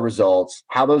of all the results,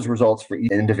 how those results for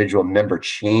each individual member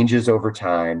changes over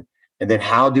time, and then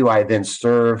how do I then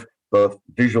serve both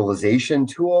visualization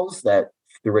tools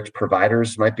through which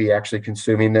providers might be actually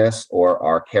consuming this, or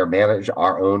our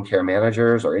own care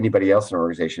managers, or anybody else in our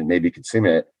organization may be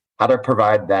consuming it, how to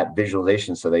provide that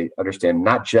visualization so they understand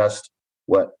not just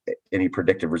what any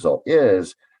predictive result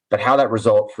is, but how that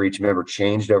result for each member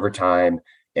changed over time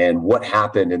and what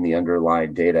happened in the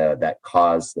underlying data that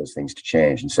caused those things to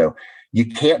change. And so you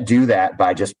can't do that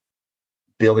by just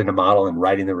building a model and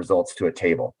writing the results to a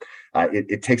table.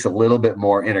 It takes a little bit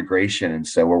more integration. And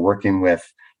so we're working with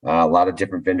a lot of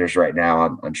different vendors right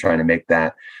now on trying to make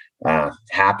that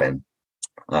happen.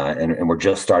 And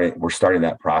we're starting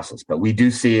that process. But we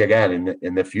do see, again,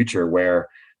 in the future where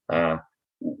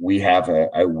we have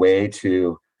a way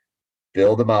to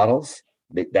build the models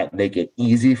that make it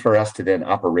easy for us to then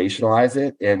operationalize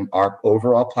it in our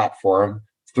overall platform,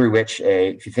 through which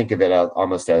if you think of it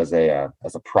almost as a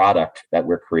product that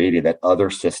we're creating that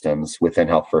other systems within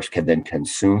Health First can then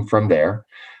consume from there.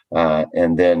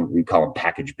 And then we call them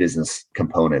packaged business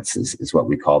components is what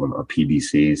we call them, or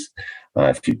PBCs.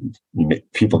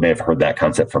 People may have heard that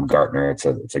concept from Gartner. It's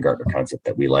a Gartner concept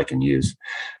that we like and use.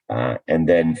 And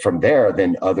then from there,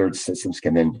 then other systems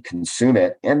can then consume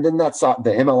it. And then the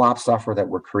MLOps software that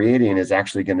we're creating is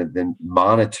actually going to then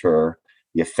monitor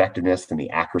the effectiveness and the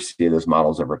accuracy of those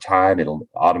models over time. It'll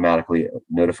automatically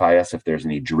notify us if there's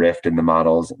any drift in the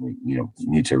models, and we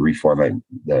need to reformat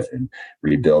and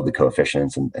rebuild the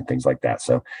coefficients and things like that.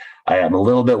 So I am a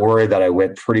little bit worried that I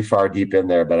went pretty far deep in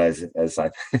there, but as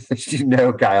you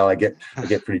know, Kyle, I get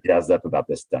pretty jazzed up about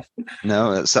this stuff.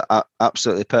 No, it's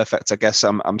absolutely perfect. I guess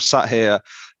I'm sat here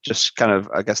just kind of,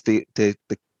 I guess the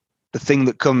thing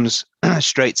that comes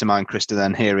straight to mind, Krista,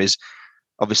 then here is,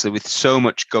 obviously, with so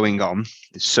much going on,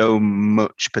 there's so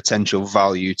much potential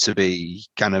value to be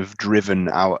kind of driven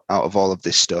out of all of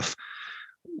this stuff.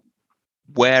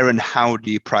 Where and how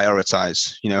do you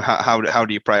prioritize? How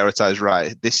do you prioritize?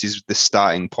 Right, this is the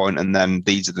starting point, and then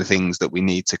these are the things that we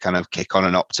need to kind of kick on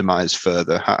and optimize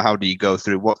further. How do you go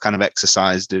through? What kind of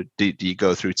exercise do you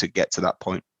go through to get to that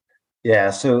point?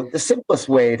 Yeah, so the simplest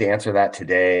way to answer that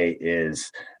today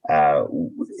is,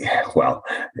 well,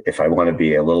 if I want to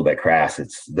be a little bit crass,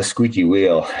 it's the squeaky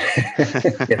wheel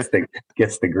gets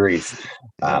the grease,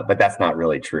 but that's not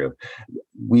really true.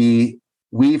 We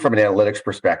from an analytics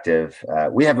perspective,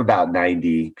 we have about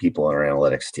 90 people on our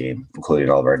analytics team, including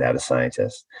all of our data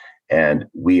scientists, and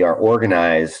we are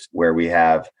organized where we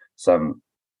have some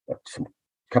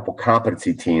couple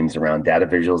competency teams around data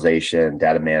visualization,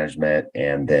 data management,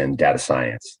 and then data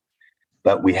science.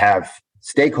 But we have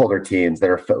stakeholder teams that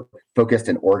are focused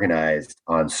and organized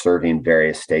on serving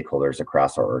various stakeholders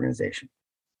across our organization.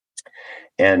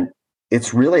 And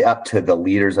it's really up to the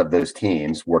leaders of those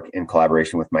teams, work in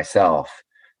collaboration with myself,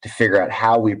 to figure out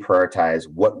how we prioritize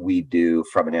what we do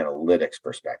from an analytics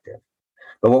perspective.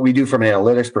 But what we do from an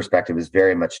analytics perspective is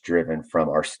very much driven from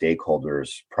our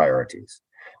stakeholders' priorities.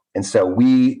 And so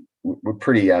we're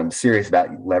pretty serious about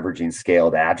leveraging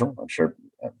scaled agile. I'm sure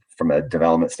from a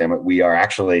development standpoint, we are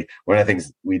actually, one of the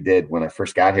things we did when I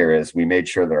first got here is we made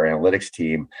sure that our analytics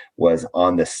team was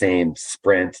on the same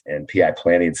sprint and PI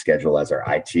planning schedule as our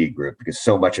IT group, because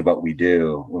so much of what we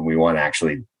do when we want to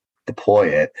actually deploy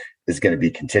it is going to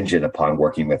be contingent upon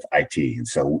working with IT. And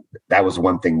so that was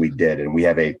one thing we did. And we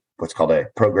have what's called a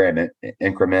program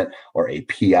increment, or a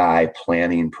PI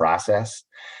planning process.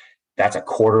 That's a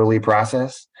quarterly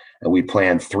process, and we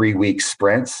plan 3-week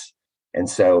sprints. And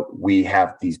so we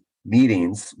have these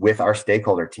meetings with our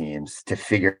stakeholder teams to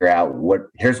figure out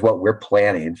here's what we're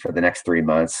planning for the next 3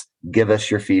 months. Give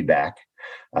us your feedback.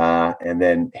 And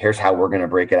then here's how we're going to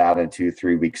break it out into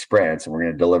 3-week sprints, and we're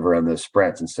going to deliver on those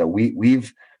sprints. And so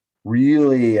we've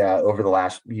really, over the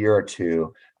last year or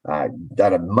two,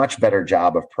 done a much better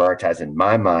job of prioritizing, in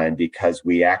my mind, because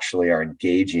we actually are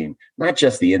engaging not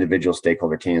just the individual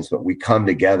stakeholder teams, but we come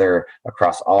together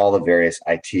across all the various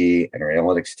IT and our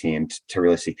analytics teams to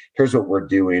really see, here's what we're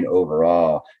doing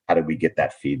overall. How do we get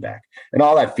that feedback? And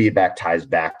all that feedback ties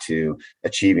back to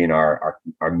achieving our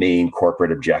main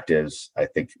corporate objectives. I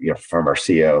think, from our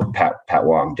CEO, Pat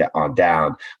Wong on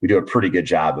down, we do a pretty good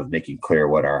job of making clear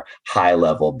what our high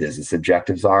level business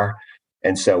objectives are.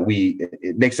 And so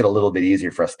it makes it a little bit easier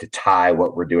for us to tie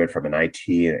what we're doing from an IT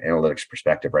and analytics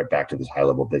perspective right back to those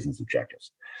high-level business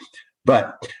objectives.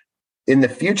 But in the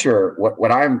future,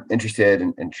 what I'm interested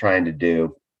in trying to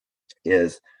do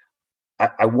is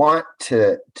I want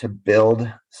to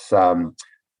build some,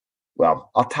 well,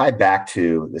 I'll tie back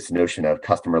to this notion of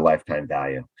customer lifetime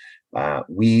value.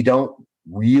 We don't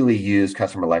really use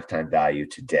customer lifetime value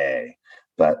today,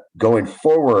 but going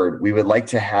forward, we would like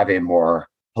to have a more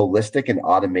holistic and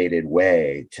automated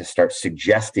way to start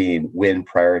suggesting when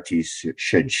priorities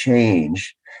should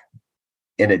change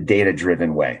in a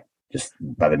data-driven way, just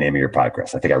by the name of your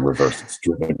podcast. I think I reversed it. It's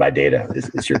driven by data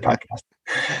is your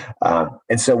podcast.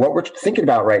 And so what we're thinking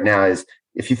about right now is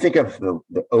if you think of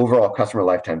the overall customer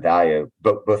lifetime value,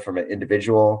 both from an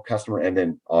individual customer and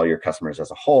then all your customers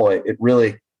as a whole, it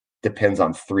really depends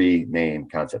on three main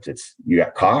concepts. It's you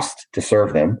got cost to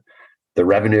serve them, the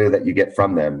revenue that you get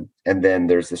from them, and then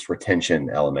there's this retention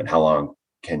element. How long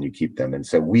can you keep them? And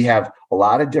so we have a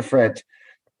lot of different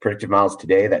predictive models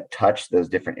today that touch those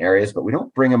different areas, but we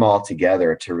don't bring them all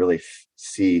together to really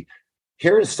see,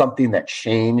 here is something that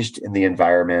changed in the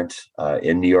environment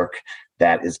in New York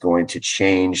that is going to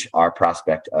change our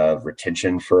prospect of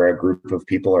retention for a group of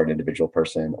people or an individual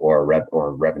person or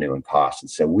revenue and cost. And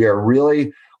so we are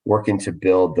really working to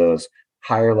build those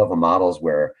higher level models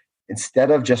where instead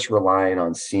of just relying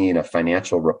on seeing a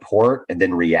financial report and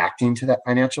then reacting to that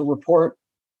financial report,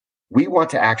 we want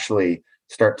to actually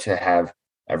start to have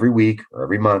every week or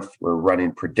every month, we're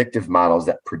running predictive models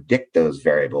that predict those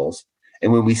variables.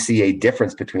 And when we see a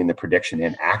difference between the prediction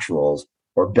and actuals,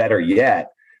 or better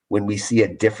yet, when we see a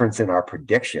difference in our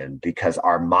prediction because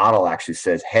our model actually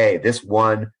says, hey, this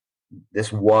one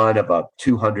of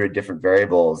 200 different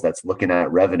variables that's looking at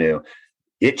revenue,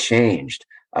 it changed.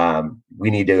 We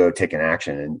need to go take an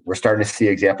action. And we're starting to see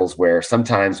examples where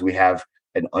sometimes we have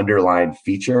an underlying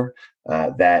feature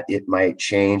that it might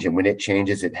change. And when it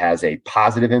changes, it has a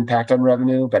positive impact on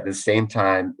revenue. But at the same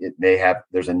time,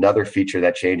 there's another feature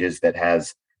that changes that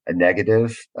has a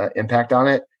negative impact on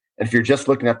it. And if you're just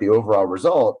looking at the overall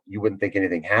result, you wouldn't think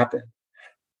anything happened.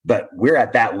 But we're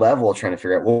at that level trying to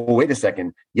figure out, well, wait a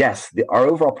second. Yes, our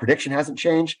overall prediction hasn't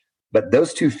changed, but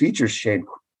those two features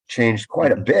changed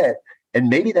quite a bit. And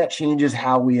maybe that changes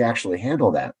how we actually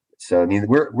handle that. So, I mean,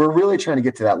 we're really trying to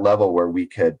get to that level where we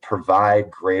could provide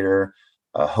greater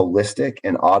holistic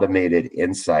and automated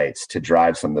insights to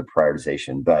drive some of the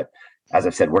prioritization. But as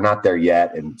I've said, we're not there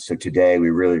yet. And so today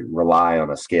we really rely on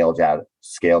a scaled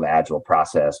agile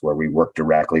process where we work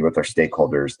directly with our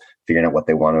stakeholders, figuring out what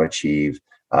they want to achieve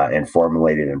and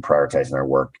formulating and prioritizing our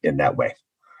work in that way.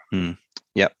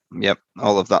 Yep.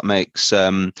 All of that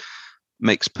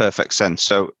makes perfect sense.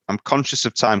 So I'm conscious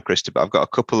of time, Krista, but I've got a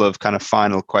couple of kind of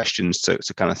final questions to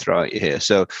kind of throw at you here.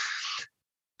 So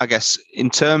I guess in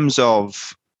terms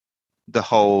of the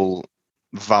whole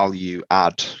value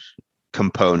add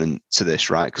component to this,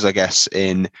 right? Because I guess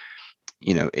in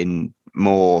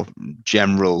more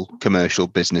general commercial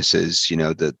businesses,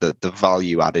 the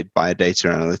value added by a data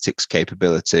analytics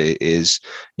capability is,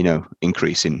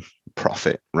 increasing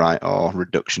profit, right? Or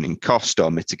reduction in cost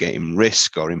or mitigating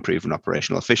risk or improving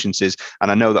operational efficiencies. And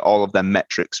I know that all of them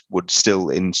metrics would still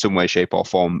in some way, shape or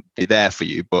form be there for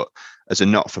you, but as a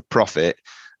not-for-profit,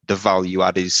 the value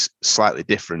add is slightly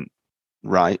different,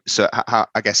 right? So how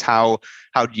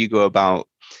do you go about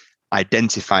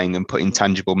identifying and putting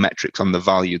tangible metrics on the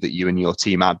value that you and your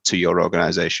team add to your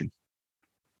organization?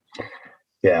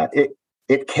 Yeah,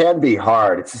 it can be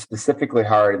hard. It's specifically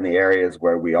hard in the areas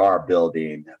where we are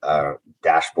building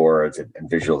dashboards and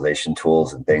visualization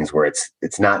tools and things where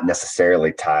it's not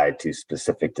necessarily tied to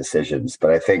specific decisions.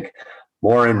 But I think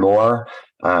more and more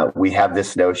we have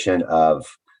this notion of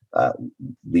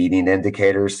leading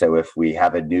indicators. So if we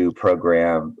have a new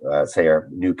program, say our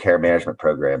new care management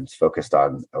programs focused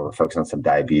on some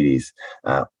diabetes,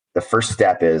 the first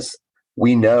step is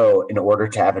we know in order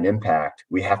to have an impact,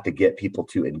 we have to get people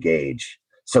to engage.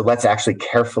 So let's actually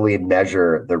carefully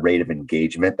measure the rate of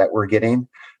engagement that we're getting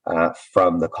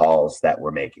from the calls that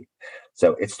we're making.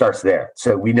 So it starts there.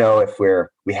 So we know if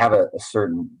we have a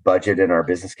certain budget in our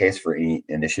business case for any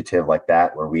initiative like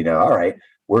that, where we know, all right,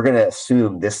 we're going to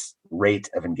assume this rate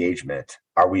of engagement.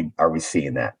 Are we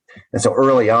seeing that? And so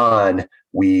early on,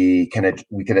 we can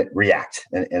react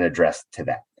and address to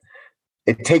that.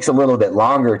 It takes a little bit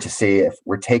longer to see if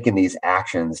we're taking these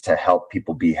actions to help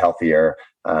people be healthier,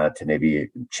 to maybe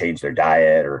change their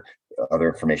diet or other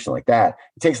information like that.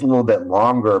 It takes a little bit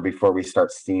longer before we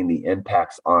start seeing the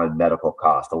impacts on medical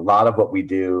cost. A lot of what we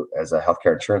do as a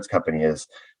healthcare insurance company is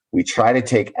we try to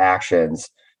take actions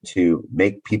to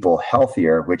make people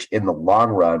healthier, which in the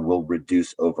long run will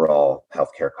reduce overall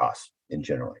healthcare costs in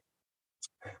general.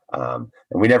 And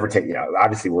we never take,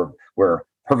 obviously we're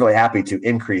perfectly happy to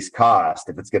increase cost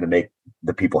if it's going to make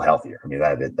the people healthier. I mean,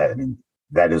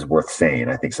 that is worth saying.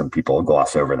 I think some people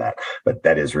gloss over that, but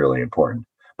that is really important.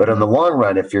 But in the long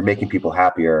run, if you're making people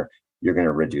happier, you're going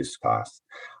to reduce costs.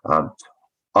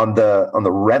 On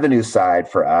the revenue side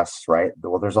for us, right?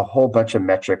 Well, there's a whole bunch of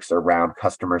metrics around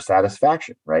customer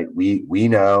satisfaction, right? We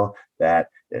know that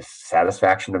if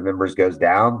satisfaction of members goes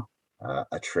down,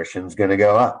 attrition's going to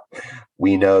go up.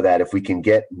 We know that if we can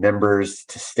get members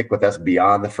to stick with us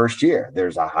beyond the first year,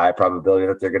 there's a high probability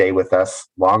that they're going to stay with us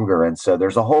longer. And so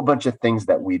there's a whole bunch of things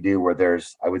that we do where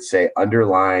there's, I would say,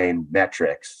 underlying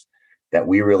metrics that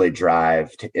we really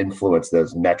drive to influence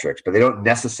those metrics, but they don't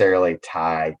necessarily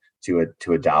tie to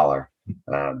a dollar.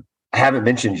 I haven't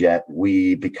mentioned yet,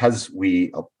 because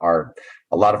a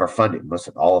lot of our funding, most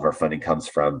of all of our funding comes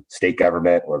from state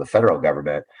government or the federal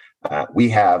government. We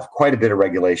have quite a bit of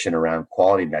regulation around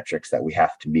quality metrics that we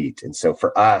have to meet. And so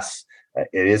for us,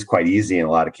 it is quite easy in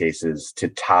a lot of cases to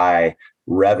tie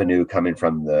revenue coming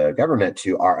from the government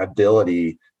to our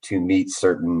ability to meet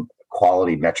certain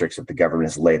quality metrics that the government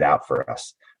has laid out for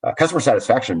us. Customer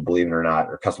satisfaction, believe it or not,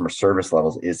 or customer service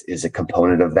levels is a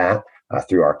component of that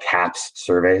through our CAHPS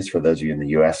surveys. For those of you in the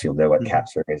US, you'll know what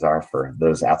CAHPS surveys are. For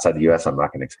those outside the US, I'm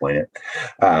not going to explain it.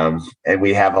 And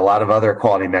we have a lot of other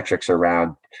quality metrics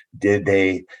around, did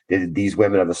these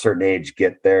women of a certain age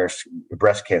get their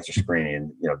breast cancer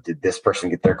screening? Did this person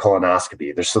get their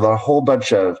colonoscopy? There's a whole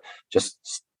bunch of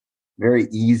just very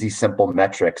easy, simple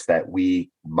metrics that we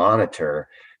monitor,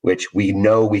 which we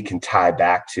know we can tie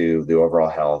back to the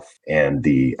overall health and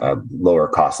the lower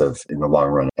cost in the long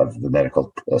run of the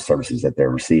medical services that they're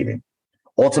receiving.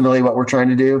 Ultimately, what we're trying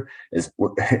to do is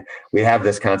we have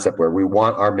this concept where we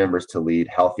want our members to lead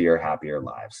healthier, happier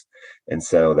lives. And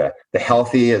so the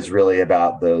healthy is really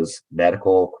about those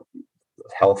medical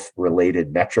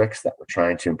health-related metrics that we're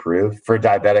trying to improve. For a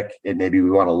diabetic, maybe we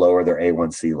want to lower their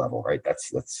A1C level, right?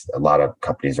 That's a lot of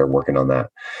companies are working on that.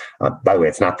 By the way,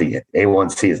 it's not the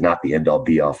A1C is not the end-all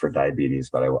be-all for diabetes,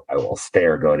 but I will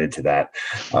spare going into that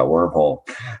wormhole.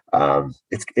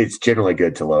 It's generally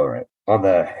good to lower it. On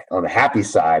the happy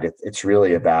side, it's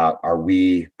really about, are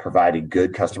we providing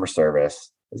good customer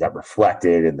service? Is that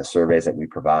reflected in the surveys that we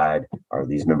provide? Are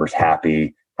these members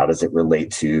happy? How does it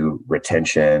relate to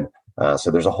retention?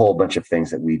 So there's a whole bunch of things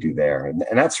that we do there. And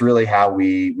that's really how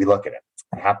we look at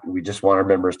it. We just want our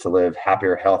members to live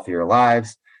happier, healthier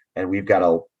lives. And we've got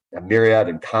a myriad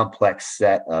and complex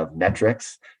set of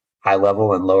metrics, high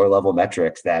level and lower level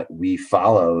metrics that we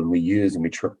follow and we use, and we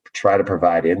try to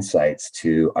provide insights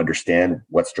to understand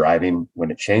what's driving when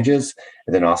it changes,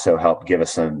 and then also help give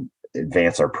us some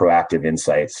advance our proactive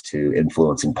insights to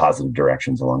influence in positive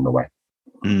directions along the way.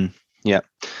 Yeah,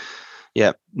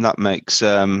 that makes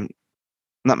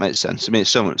sense. I mean, it's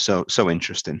so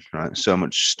interesting, right? So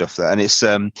much stuff there, and it's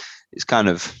kind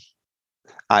of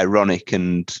ironic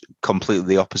and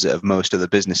completely the opposite of most other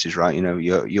businesses, right?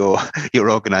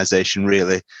 Your organization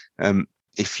really,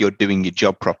 if you're doing your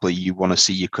job properly, you want to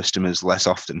see your customers less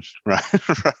often, right?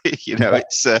 Right?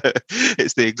 It's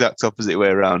the exact opposite way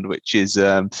around, which is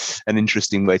an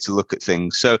interesting way to look at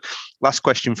things. So, last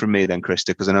question from me then, Krista,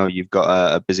 because I know you've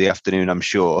got a busy afternoon, I'm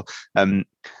sure.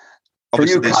 For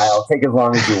you, Kyle, take as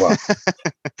long as you want.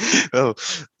 Well,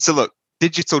 so look,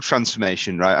 digital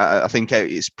transformation, right? I think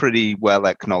it's pretty well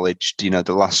acknowledged,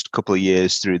 the last couple of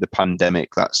years through the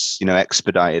pandemic, that's,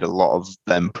 expedited a lot of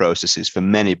them processes for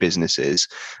many businesses.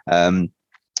 I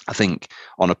think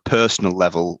on a personal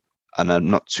level, and I'm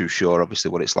not too sure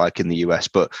obviously what it's like in the US,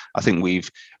 but I think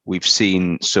we've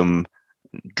seen some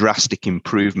drastic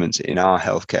improvements in our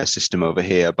healthcare system over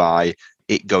here by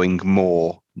it going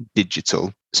more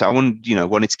digital. So I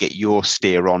wanted to get your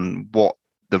steer on what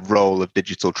the role of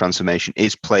digital transformation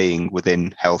is playing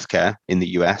within healthcare in the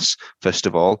US, first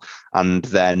of all, and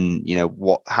then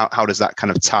how does that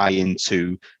kind of tie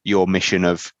into your mission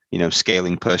of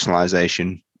scaling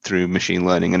personalization through machine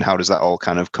learning, and how does that all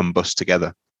kind of combust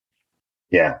together?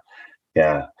 Yeah.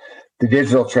 The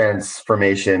digital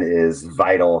transformation is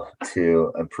vital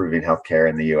to improving healthcare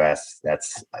in the US.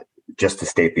 That's just to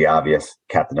state the obvious,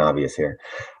 Captain Obvious here,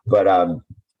 but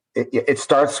it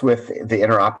starts with the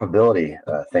interoperability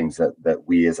things that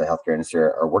we as a healthcare industry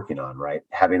are working on, right?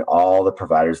 Having all the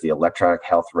providers, the electronic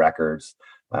health records,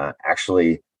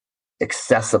 actually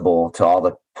accessible to all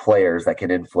the players that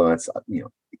can influence,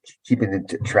 keeping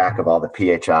track of all the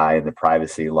PHI and the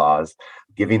privacy laws.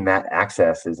 Giving that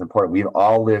access is important. We've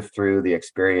all lived through the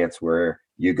experience where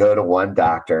you go to one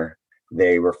doctor,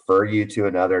 they refer you to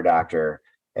another doctor,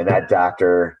 and that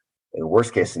doctor, in the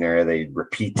worst case scenario, they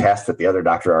repeat tests that the other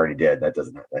doctor already did. That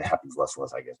happens less and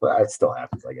less, I guess, but it still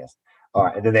happens, I guess. All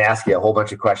right, and then they ask you a whole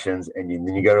bunch of questions, and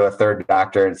then you go to a third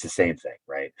doctor, and it's the same thing,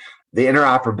 right? The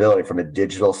interoperability from a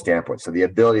digital standpoint, so the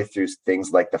ability through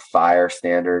things like the FHIR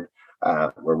standard,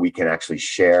 where we can actually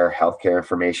share healthcare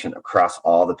information across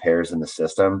all the payers in the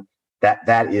system,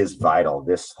 that is vital.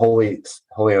 This wholly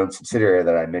owned subsidiary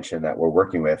that I mentioned that we're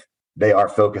working with, they are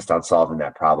focused on solving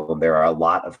that problem. There are a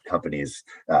lot of companies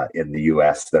in the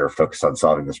US that are focused on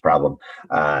solving this problem.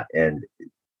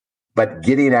 But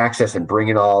getting access and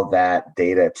bringing all that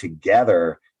data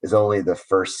together is only the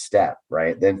first step,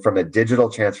 right? Then from a digital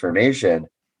transformation,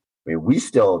 I mean, we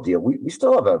still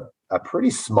have a pretty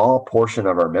small portion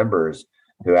of our members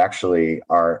who actually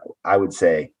are, I would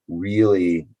say,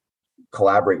 really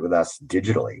collaborate with us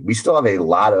digitally. We still have a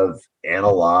lot of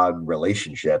analog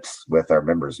relationships with our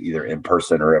members, either in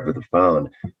person or over the phone.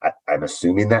 I'm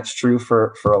assuming that's true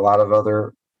for a lot of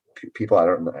other people. I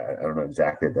don't know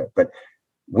exactly that, but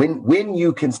when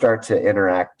you can start to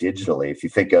interact digitally, if you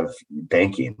think of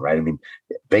banking, right? I mean,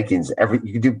 banking's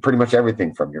you can do pretty much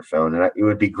everything from your phone, and it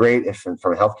would be great if,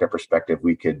 from a healthcare perspective,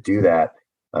 we could do that.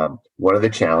 One of the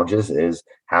challenges is,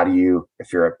 how do you,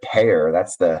 if you're a payer,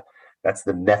 that's the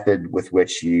method with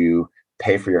which you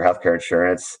pay for your healthcare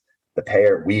insurance. The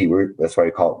payer, that's why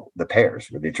we call it the payers,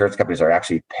 where the insurance companies are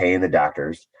actually paying the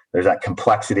doctors. There's that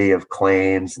complexity of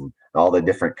claims and all the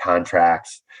different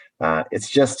contracts. It's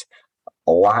just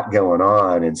a lot going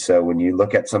on. And so when you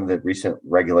look at some of the recent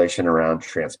regulation around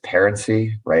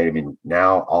transparency, right? I mean,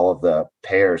 now all of the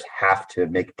payers have to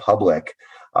make public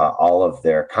all of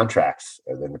their contracts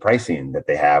and the pricing that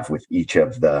they have with each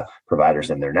of the providers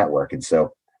in their network. And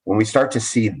so when we start to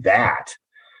see that,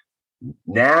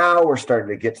 now we're starting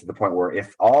to get to the point where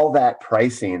if all that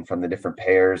pricing from the different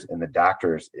payers and the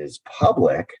doctors is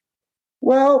public,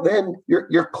 well, then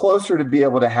you're closer to be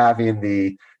able to having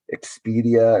the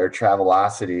Expedia or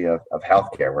Travelocity of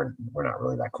healthcare. We're not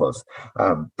really that close,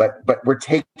 but we're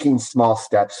taking small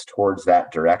steps towards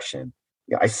that direction.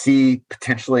 I see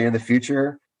potentially in the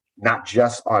future, not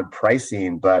just on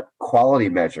pricing, but quality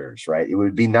measures, right? It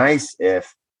would be nice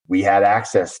if we had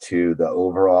access to the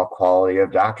overall quality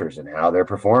of doctors and how they're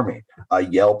performing, a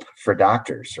Yelp for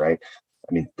doctors, right?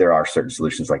 I mean, there are certain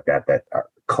solutions like that are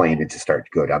claiming to start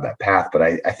to go down that path. But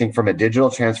I think from a digital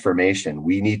transformation,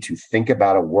 we need to think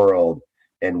about a world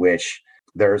in which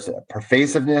there's a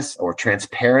pervasiveness or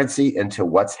transparency into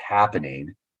what's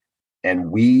happening.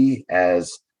 And we,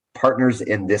 as partners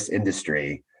in this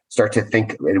industry, start to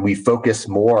think, and we focus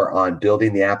more on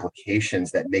building the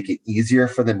applications that make it easier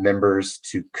for the members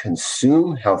to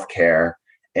consume healthcare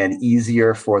and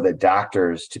easier for the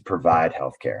doctors to provide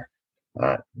healthcare.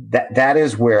 That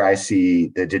is where I see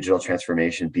the digital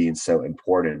transformation being so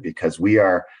important, because we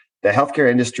are the healthcare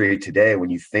industry today. When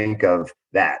you think of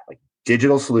that, like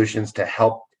digital solutions to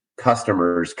help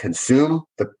customers consume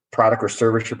the product or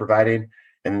service you're providing,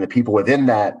 and the people within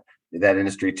that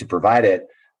industry to provide it,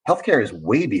 healthcare is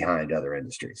way behind other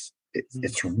industries.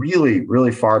 It's really,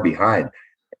 really far behind.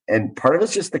 And part of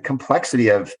it's just the complexity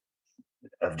of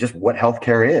just what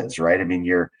healthcare is, right? I mean,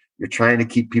 you're trying to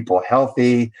keep people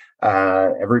healthy.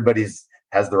 Everybody's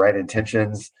has the right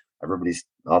intentions.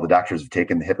 All the doctors have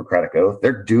taken the Hippocratic Oath.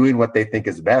 They're doing what they think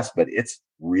is best, but it's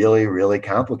really, really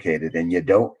complicated. And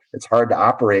it's hard to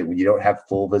operate when you don't have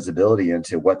full visibility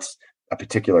into what's a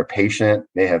particular patient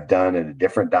may have done at a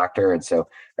different doctor. And so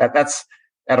that's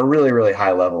at a really, really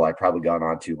high level. I've probably gone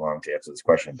on too long to answer this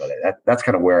question, but that's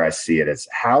kind of where I see it, is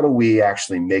how do we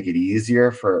actually make it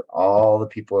easier for all the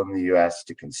people in the US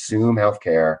to consume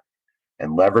healthcare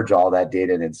and leverage all that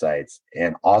data and insights,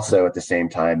 and also at the same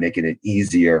time making it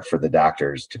easier for the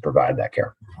doctors to provide that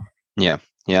care. Yeah,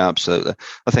 absolutely.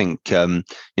 I think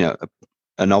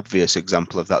an obvious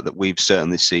example of that we've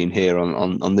certainly seen here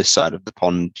on this side of the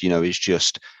pond, is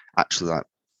just actually like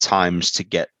times to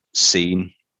get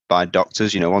seen by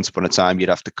doctors. Once upon a time you'd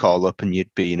have to call up and you'd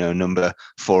be number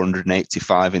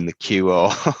 485 in the queue,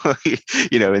 or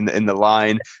in the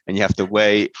line, and you have to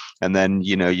wait, and then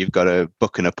you've got to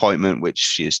book an appointment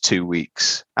which is 2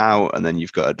 weeks out, and then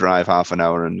you've got to drive half an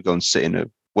hour and go and sit in a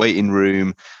waiting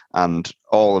room and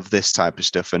all of this type of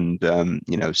stuff. And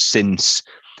since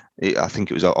I think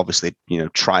it was obviously,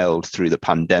 trialed through the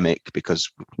pandemic, because,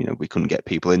 we couldn't get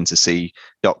people in to see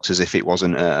doctors if it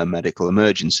wasn't a medical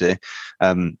emergency.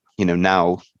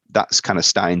 Now that's kind of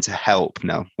starting to help.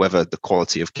 Now, whether the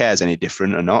quality of care is any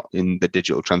different or not in the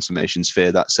digital transformation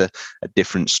sphere, that's a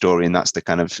different story. And that's the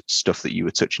kind of stuff that you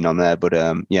were touching on there. But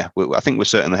I think we're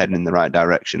certainly heading in the right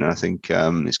direction. And I think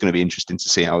it's going to be interesting to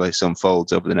see how this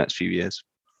unfolds over the next few years.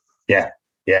 Yeah.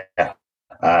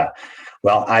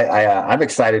 Well, I'm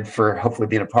excited for hopefully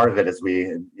being a part of it, as we,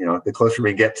 the closer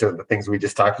we get to the things we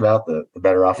just talked about, the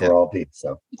better off we'll all be.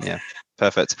 So, yeah,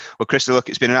 perfect. Well, Krista, look,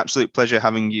 it's been an absolute pleasure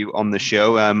having you on the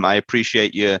show. I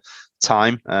appreciate your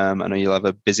time. I know you'll have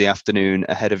a busy afternoon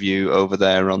ahead of you over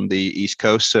there on the East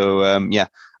Coast. So,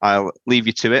 I'll leave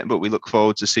you to it, but we look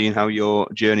forward to seeing how your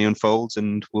journey unfolds,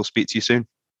 and we'll speak to you soon.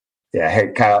 Yeah.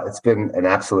 Hey, Kyle, it's been an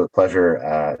absolute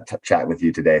pleasure chatting with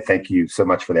you today. Thank you so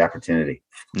much for the opportunity.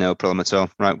 No problem at all.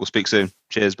 Right. We'll speak soon.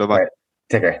 Cheers. Bye-bye. Right.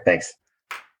 Take care. Thanks.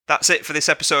 That's it for this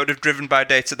episode of Driven by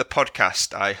Data, the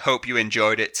podcast. I hope you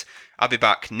enjoyed it. I'll be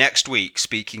back next week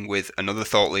speaking with another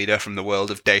thought leader from the world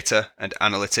of data and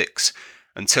analytics.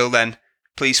 Until then,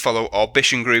 Please follow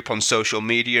Orbition Group on social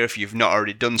media if you've not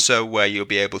already done so, where you'll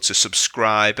be able to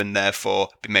subscribe and therefore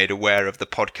be made aware of the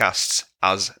podcasts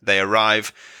as they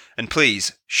arrive. And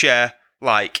please share,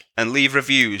 like, and leave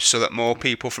reviews so that more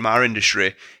people from our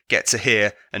industry get to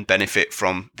hear and benefit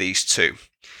from these too.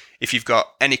 If you've got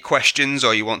any questions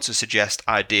or you want to suggest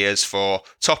ideas for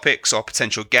topics or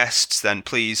potential guests, then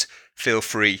please feel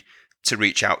free to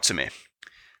reach out to me.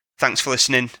 Thanks for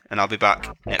listening, and I'll be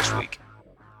back next week.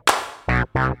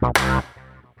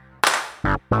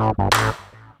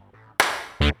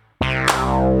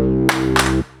 Wow.